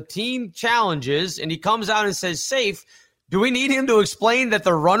and the team challenges and he comes out and says safe, do we need him to explain that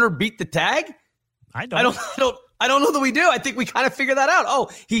the runner beat the tag? I don't know that we do. I think we kind of figure that out. Oh,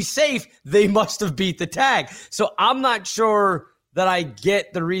 he's safe. They must have beat the tag. So I'm not sure that I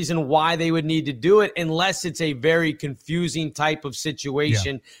get the reason why they would need to do it unless it's a very confusing type of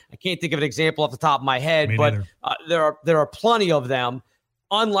situation. Yeah. I can't think of an example off the top of my head, but there are plenty of them.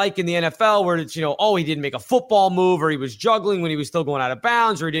 Unlike in the NFL where it's, he didn't make a football move or he was juggling when he was still going out of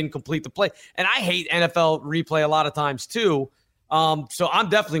bounds or he didn't complete the play. And I hate NFL replay a lot of times too. So I'm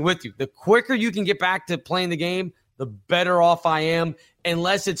definitely with you. The quicker you can get back to playing the game, the better off I am.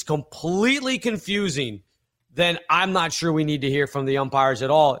 Unless it's completely confusing, then I'm not sure we need to hear from the umpires at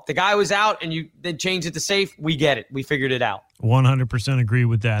all. If the guy was out and you then changed it to safe, we get it. We figured it out. 100% agree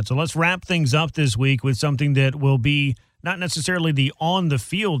with that. So let's wrap things up this week with something that will be not necessarily the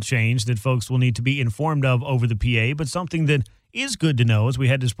on-the-field change that folks will need to be informed of over the PA, but something that is good to know as we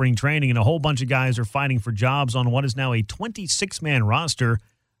head to spring training and a whole bunch of guys are fighting for jobs on what is now a 26-man roster.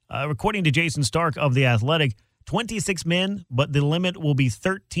 According to Jason Stark of The Athletic, 26 men, but the limit will be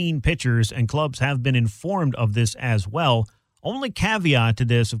 13 pitchers, and clubs have been informed of this as well. Only caveat to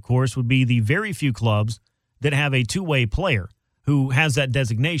this, of course, would be the very few clubs that have a two-way player who has that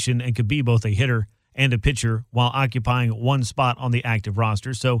designation and could be both a hitter and a pitcher while occupying one spot on the active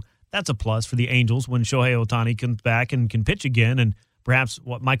roster. So that's a plus for the Angels when Shohei Ohtani comes back and can pitch again, and perhaps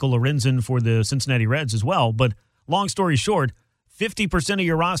Michael Lorenzen for the Cincinnati Reds as well. But long story short, 50% of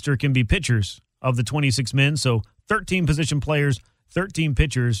your roster can be pitchers of the 26 men, so 13 position players, 13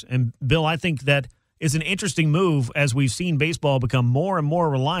 pitchers. And, Bill, I think that is an interesting move as we've seen baseball become more and more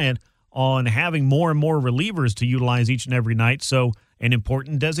reliant on having more and more relievers to utilize each and every night. So an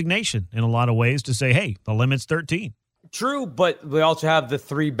important designation in a lot of ways to say, hey, the limit's 13. True, but we also have the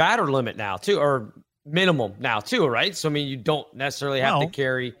 3 batter limit now, too, or minimum now, too, right? So, I mean, you don't necessarily have to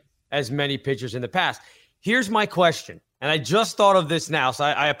carry as many pitchers in the past. Here's my question, and I just thought of this now, so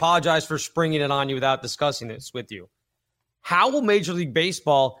I apologize for springing it on you without discussing this with you. How will Major League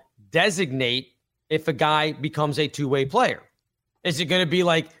Baseball designate if a guy becomes a two-way player? Is it going to be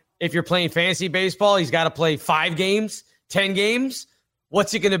like if you're playing fantasy baseball, he's got to play 5 games, 10 games?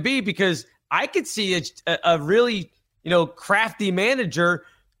 What's it going to be? Because I could see a really crafty manager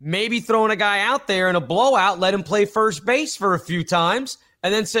maybe throwing a guy out there in a blowout, let him play first base for a few times,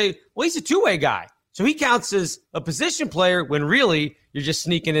 and then say, well, he's a two-way guy. So he counts as a position player when really you're just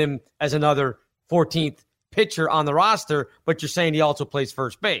sneaking him as another 14th pitcher on the roster, but you're saying he also plays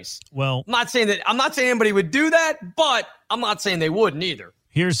first base. Well, I'm not saying anybody would do that, but I'm not saying they wouldn't either.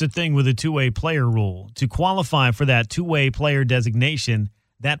 Here's the thing with a two-way player rule. To qualify for that two-way player designation,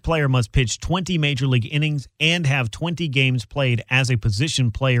 that player must pitch 20 Major League innings and have 20 games played as a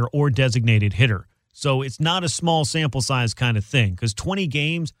position player or designated hitter. So it's not a small sample size kind of thing, because 20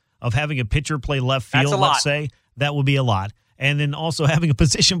 games of having a pitcher play left field, let's say, that would be a lot. And then also having a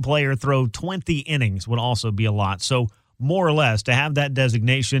position player throw 20 innings would also be a lot. So more or less, to have that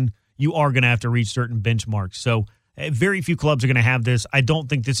designation, you are going to have to reach certain benchmarks. So very few clubs are going to have this. I don't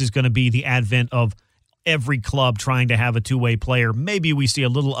think this is going to be the advent of every club trying to have a two-way player. Maybe we see a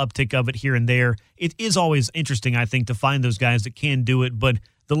little uptick of it here and there. It is always interesting, I think, to find those guys that can do it, but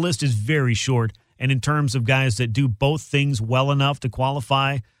the list is very short. And in terms of guys that do both things well enough to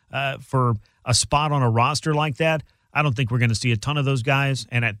qualify for a spot on a roster like that, I don't think we're going to see a ton of those guys.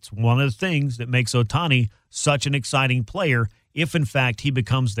 And that's one of the things that makes Ohtani such an exciting player if, in fact, he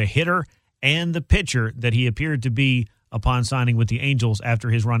becomes the hitter and the pitcher that he appeared to be upon signing with the Angels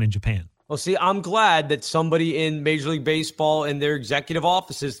after his run in Japan. Well, see, I'm glad that somebody in Major League Baseball in their executive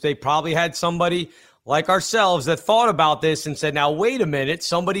offices, they probably had somebody like ourselves that thought about this and said, now, wait a minute,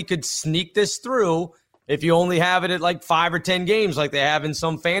 somebody could sneak this through if you only have it at like 5 or 10 games like they have in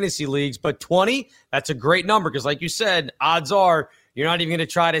some fantasy leagues. But 20, that's a great number because like you said, odds are you're not even going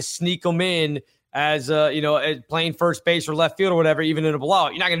to try to sneak them in as playing first base or left field or whatever, even in a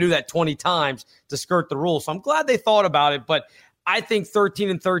blowout. You're not going to do that 20 times to skirt the rules. So I'm glad they thought about it, but I think 13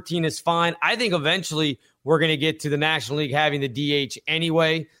 and 13 is fine. I think eventually we're going to get to the National League having the DH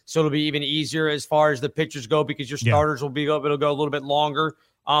anyway, so it'll be even easier as far as the pitchers go because your starters it'll go a little bit longer.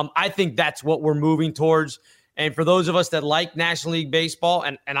 I think that's what we're moving towards. And for those of us that like National League Baseball,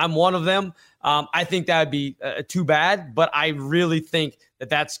 and I'm one of them, I think that would be too bad. But I really think that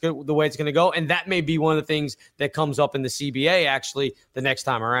that's good, the way it's going to go. And that may be one of the things that comes up in the CBA, actually, the next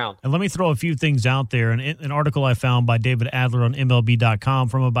time around. And let me throw a few things out there. An article I found by David Adler on MLB.com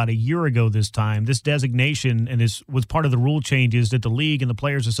from about a year ago this time. This designation and this was part of the rule changes that the League and the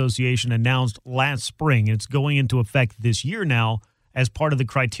Players Association announced last spring. It's going into effect this year now as part of the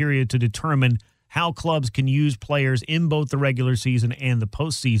criteria to determine how clubs can use players in both the regular season and the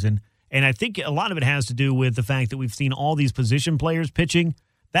postseason. And I think a lot of it has to do with the fact that we've seen all these position players pitching.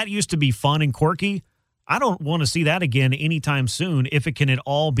 That used to be fun and quirky. I don't want to see that again anytime soon if it can at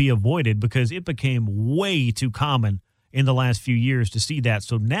all be avoided, because it became way too common in the last few years to see that.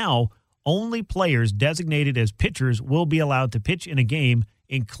 So now only players designated as pitchers will be allowed to pitch in a game,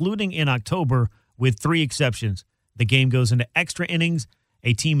 including in October, with 3 exceptions. The game goes into extra innings,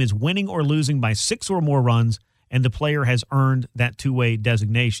 a team is winning or losing by 6 or more runs, and the player has earned that two-way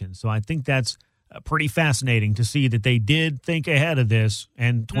designation. So I think that's pretty fascinating to see that they did think ahead of this,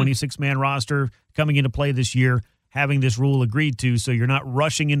 and 26-man roster coming into play this year, having this rule agreed to, so you're not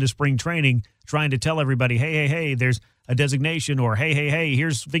rushing into spring training trying to tell everybody, hey, there's a designation, or hey,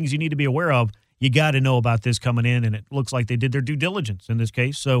 here's things you need to be aware of. You got to know about this coming in, and it looks like they did their due diligence in this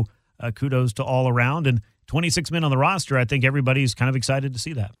case. So kudos to all around. And 26 men on the roster, I think everybody's kind of excited to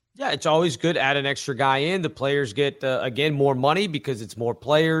see that. Yeah, it's always good to add an extra guy in. The players get, again, more money because it's more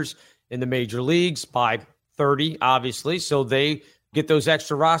players in the major leagues by 30, obviously. So they get those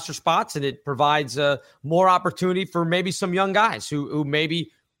extra roster spots, and it provides more opportunity for maybe some young guys who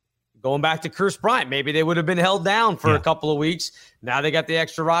maybe, going back to Chris Bryant, maybe they would have been held down for a couple of weeks. Now they got the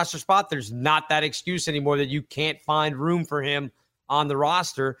extra roster spot. There's not that excuse anymore that you can't find room for him on the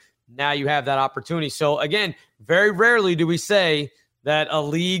roster. Now you have that opportunity. So, again, very rarely do we say that a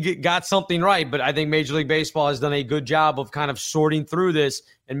league got something right, but I think Major League Baseball has done a good job of kind of sorting through this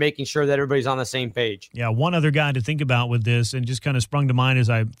and making sure that everybody's on the same page. Yeah, one other guy to think about with this, and just kind of sprung to mind as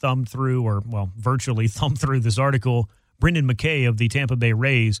I virtually thumbed through this article, Brendan McKay of the Tampa Bay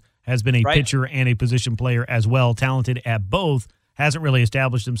Rays has been a pitcher and a position player as well, talented at both, hasn't really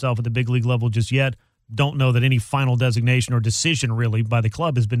established himself at the big league level just yet. Don't know that any final designation or decision really by the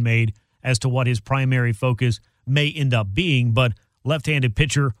club has been made as to what his primary focus may end up being, but left-handed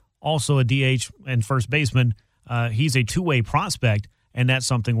pitcher, also a DH and first baseman. He's a two-way prospect, and that's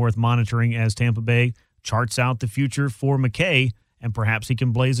something worth monitoring as Tampa Bay charts out the future for McKay, and perhaps he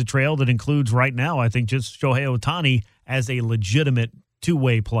can blaze a trail that includes right now, I think, just Shohei Ohtani as a legitimate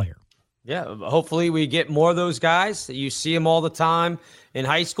two-way player. Yeah, hopefully we get more of those guys. You see them all the time in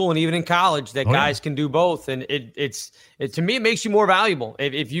high school and even in college that guys can do both. And it's to me, it makes you more valuable.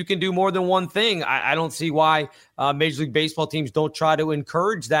 If you can do more than one thing, I don't see why Major League Baseball teams don't try to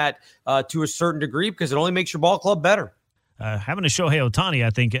encourage that to a certain degree, because it only makes your ball club better. Having a Shohei Ohtani,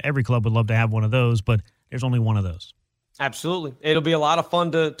 I think every club would love to have one of those, but there's only one of those. Absolutely. It'll be a lot of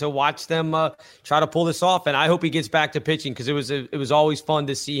fun to watch them try to pull this off. And I hope he gets back to pitching, because it was always fun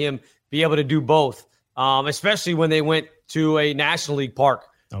to see him be able to do both, especially when they went to a National League park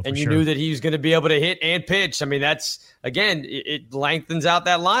and you knew that he was going to be able to hit and pitch. I mean, that's, again, it lengthens out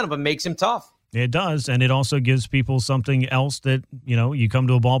that lineup and makes him tough. It does, and it also gives people something else that, you come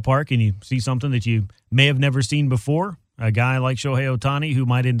to a ballpark and you see something that you may have never seen before. A guy like Shohei Ohtani who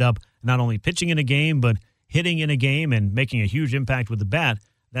might end up not only pitching in a game, but hitting in a game and making a huge impact with the bat.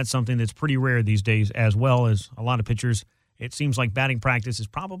 That's something that's pretty rare these days, as well as a lot of pitchers. It seems like batting practice is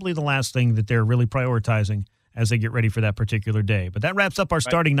probably the last thing that they're really prioritizing as they get ready for that particular day. But that wraps up our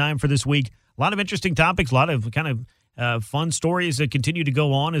starting nine for this week. A lot of interesting topics, a lot of kind of fun stories that continue to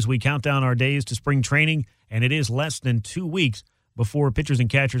go on as we count down our days to spring training. And it is less than 2 weeks before pitchers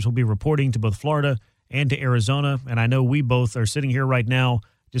and catchers will be reporting to both Florida and to Arizona. And I know we both are sitting here right now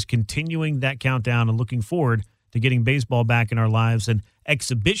just continuing that countdown and looking forward to getting baseball back in our lives. And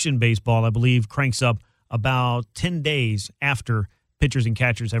exhibition baseball, I believe, cranks up about 10 days after pitchers and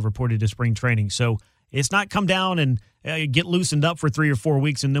catchers have reported to spring training. So it's not come down and get loosened up for 3 or 4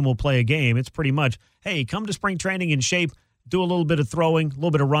 weeks and then we'll play a game. It's pretty much, hey, come to spring training in shape, do a little bit of throwing, a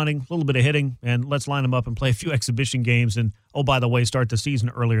little bit of running, a little bit of hitting, and let's line them up and play a few exhibition games. And, oh, by the way, start the season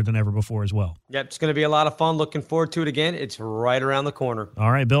earlier than ever before as well. Yep, it's going to be a lot of fun. Looking forward to it again. It's right around the corner.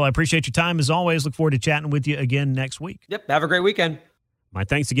 All right, Bill, I appreciate your time as always. Look forward to chatting with you again next week. Yep, have a great weekend. My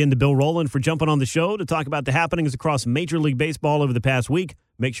thanks again to Bill Rowland for jumping on the show to talk about the happenings across Major League Baseball over the past week.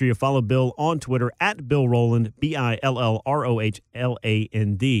 Make sure you follow Bill on Twitter at Bill Rowland, BILLROHLAND.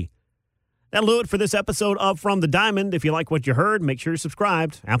 That'll do it for this episode of From the Diamond. If you like what you heard, make sure you're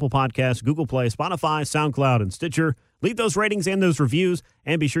subscribed. Apple Podcasts, Google Play, Spotify, SoundCloud, and Stitcher. Leave those ratings and those reviews,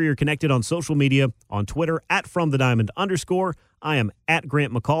 and be sure you're connected on social media on Twitter at FromTheDiamond_. I am at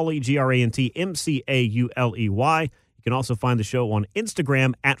Grant McCauley, GrantMcauley. You can also find the show on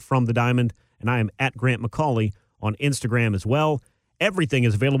Instagram at From the Diamond, and I am at Grant McCauley on Instagram as well. Everything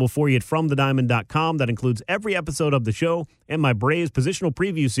is available for you at FromTheDiamond.com. That includes every episode of the show and my Braves positional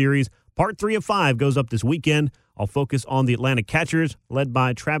preview series. Part 3 of 5 goes up this weekend. I'll focus on the Atlanta catchers, led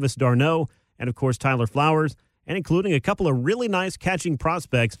by Travis d'Arnaud and, of course, Tyler Flowers, and including a couple of really nice catching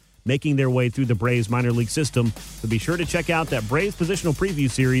prospects making their way through the Braves minor league system. So be sure to check out that Braves positional preview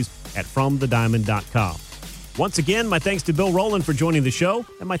series at FromTheDiamond.com. Once again, my thanks to Bill Rowland for joining the show,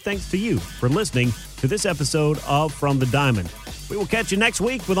 and my thanks to you for listening to this episode of From the Diamond. We will catch you next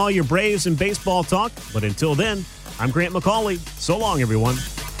week with all your Braves and baseball talk, but until then, I'm Grant McCauley. So long, everyone.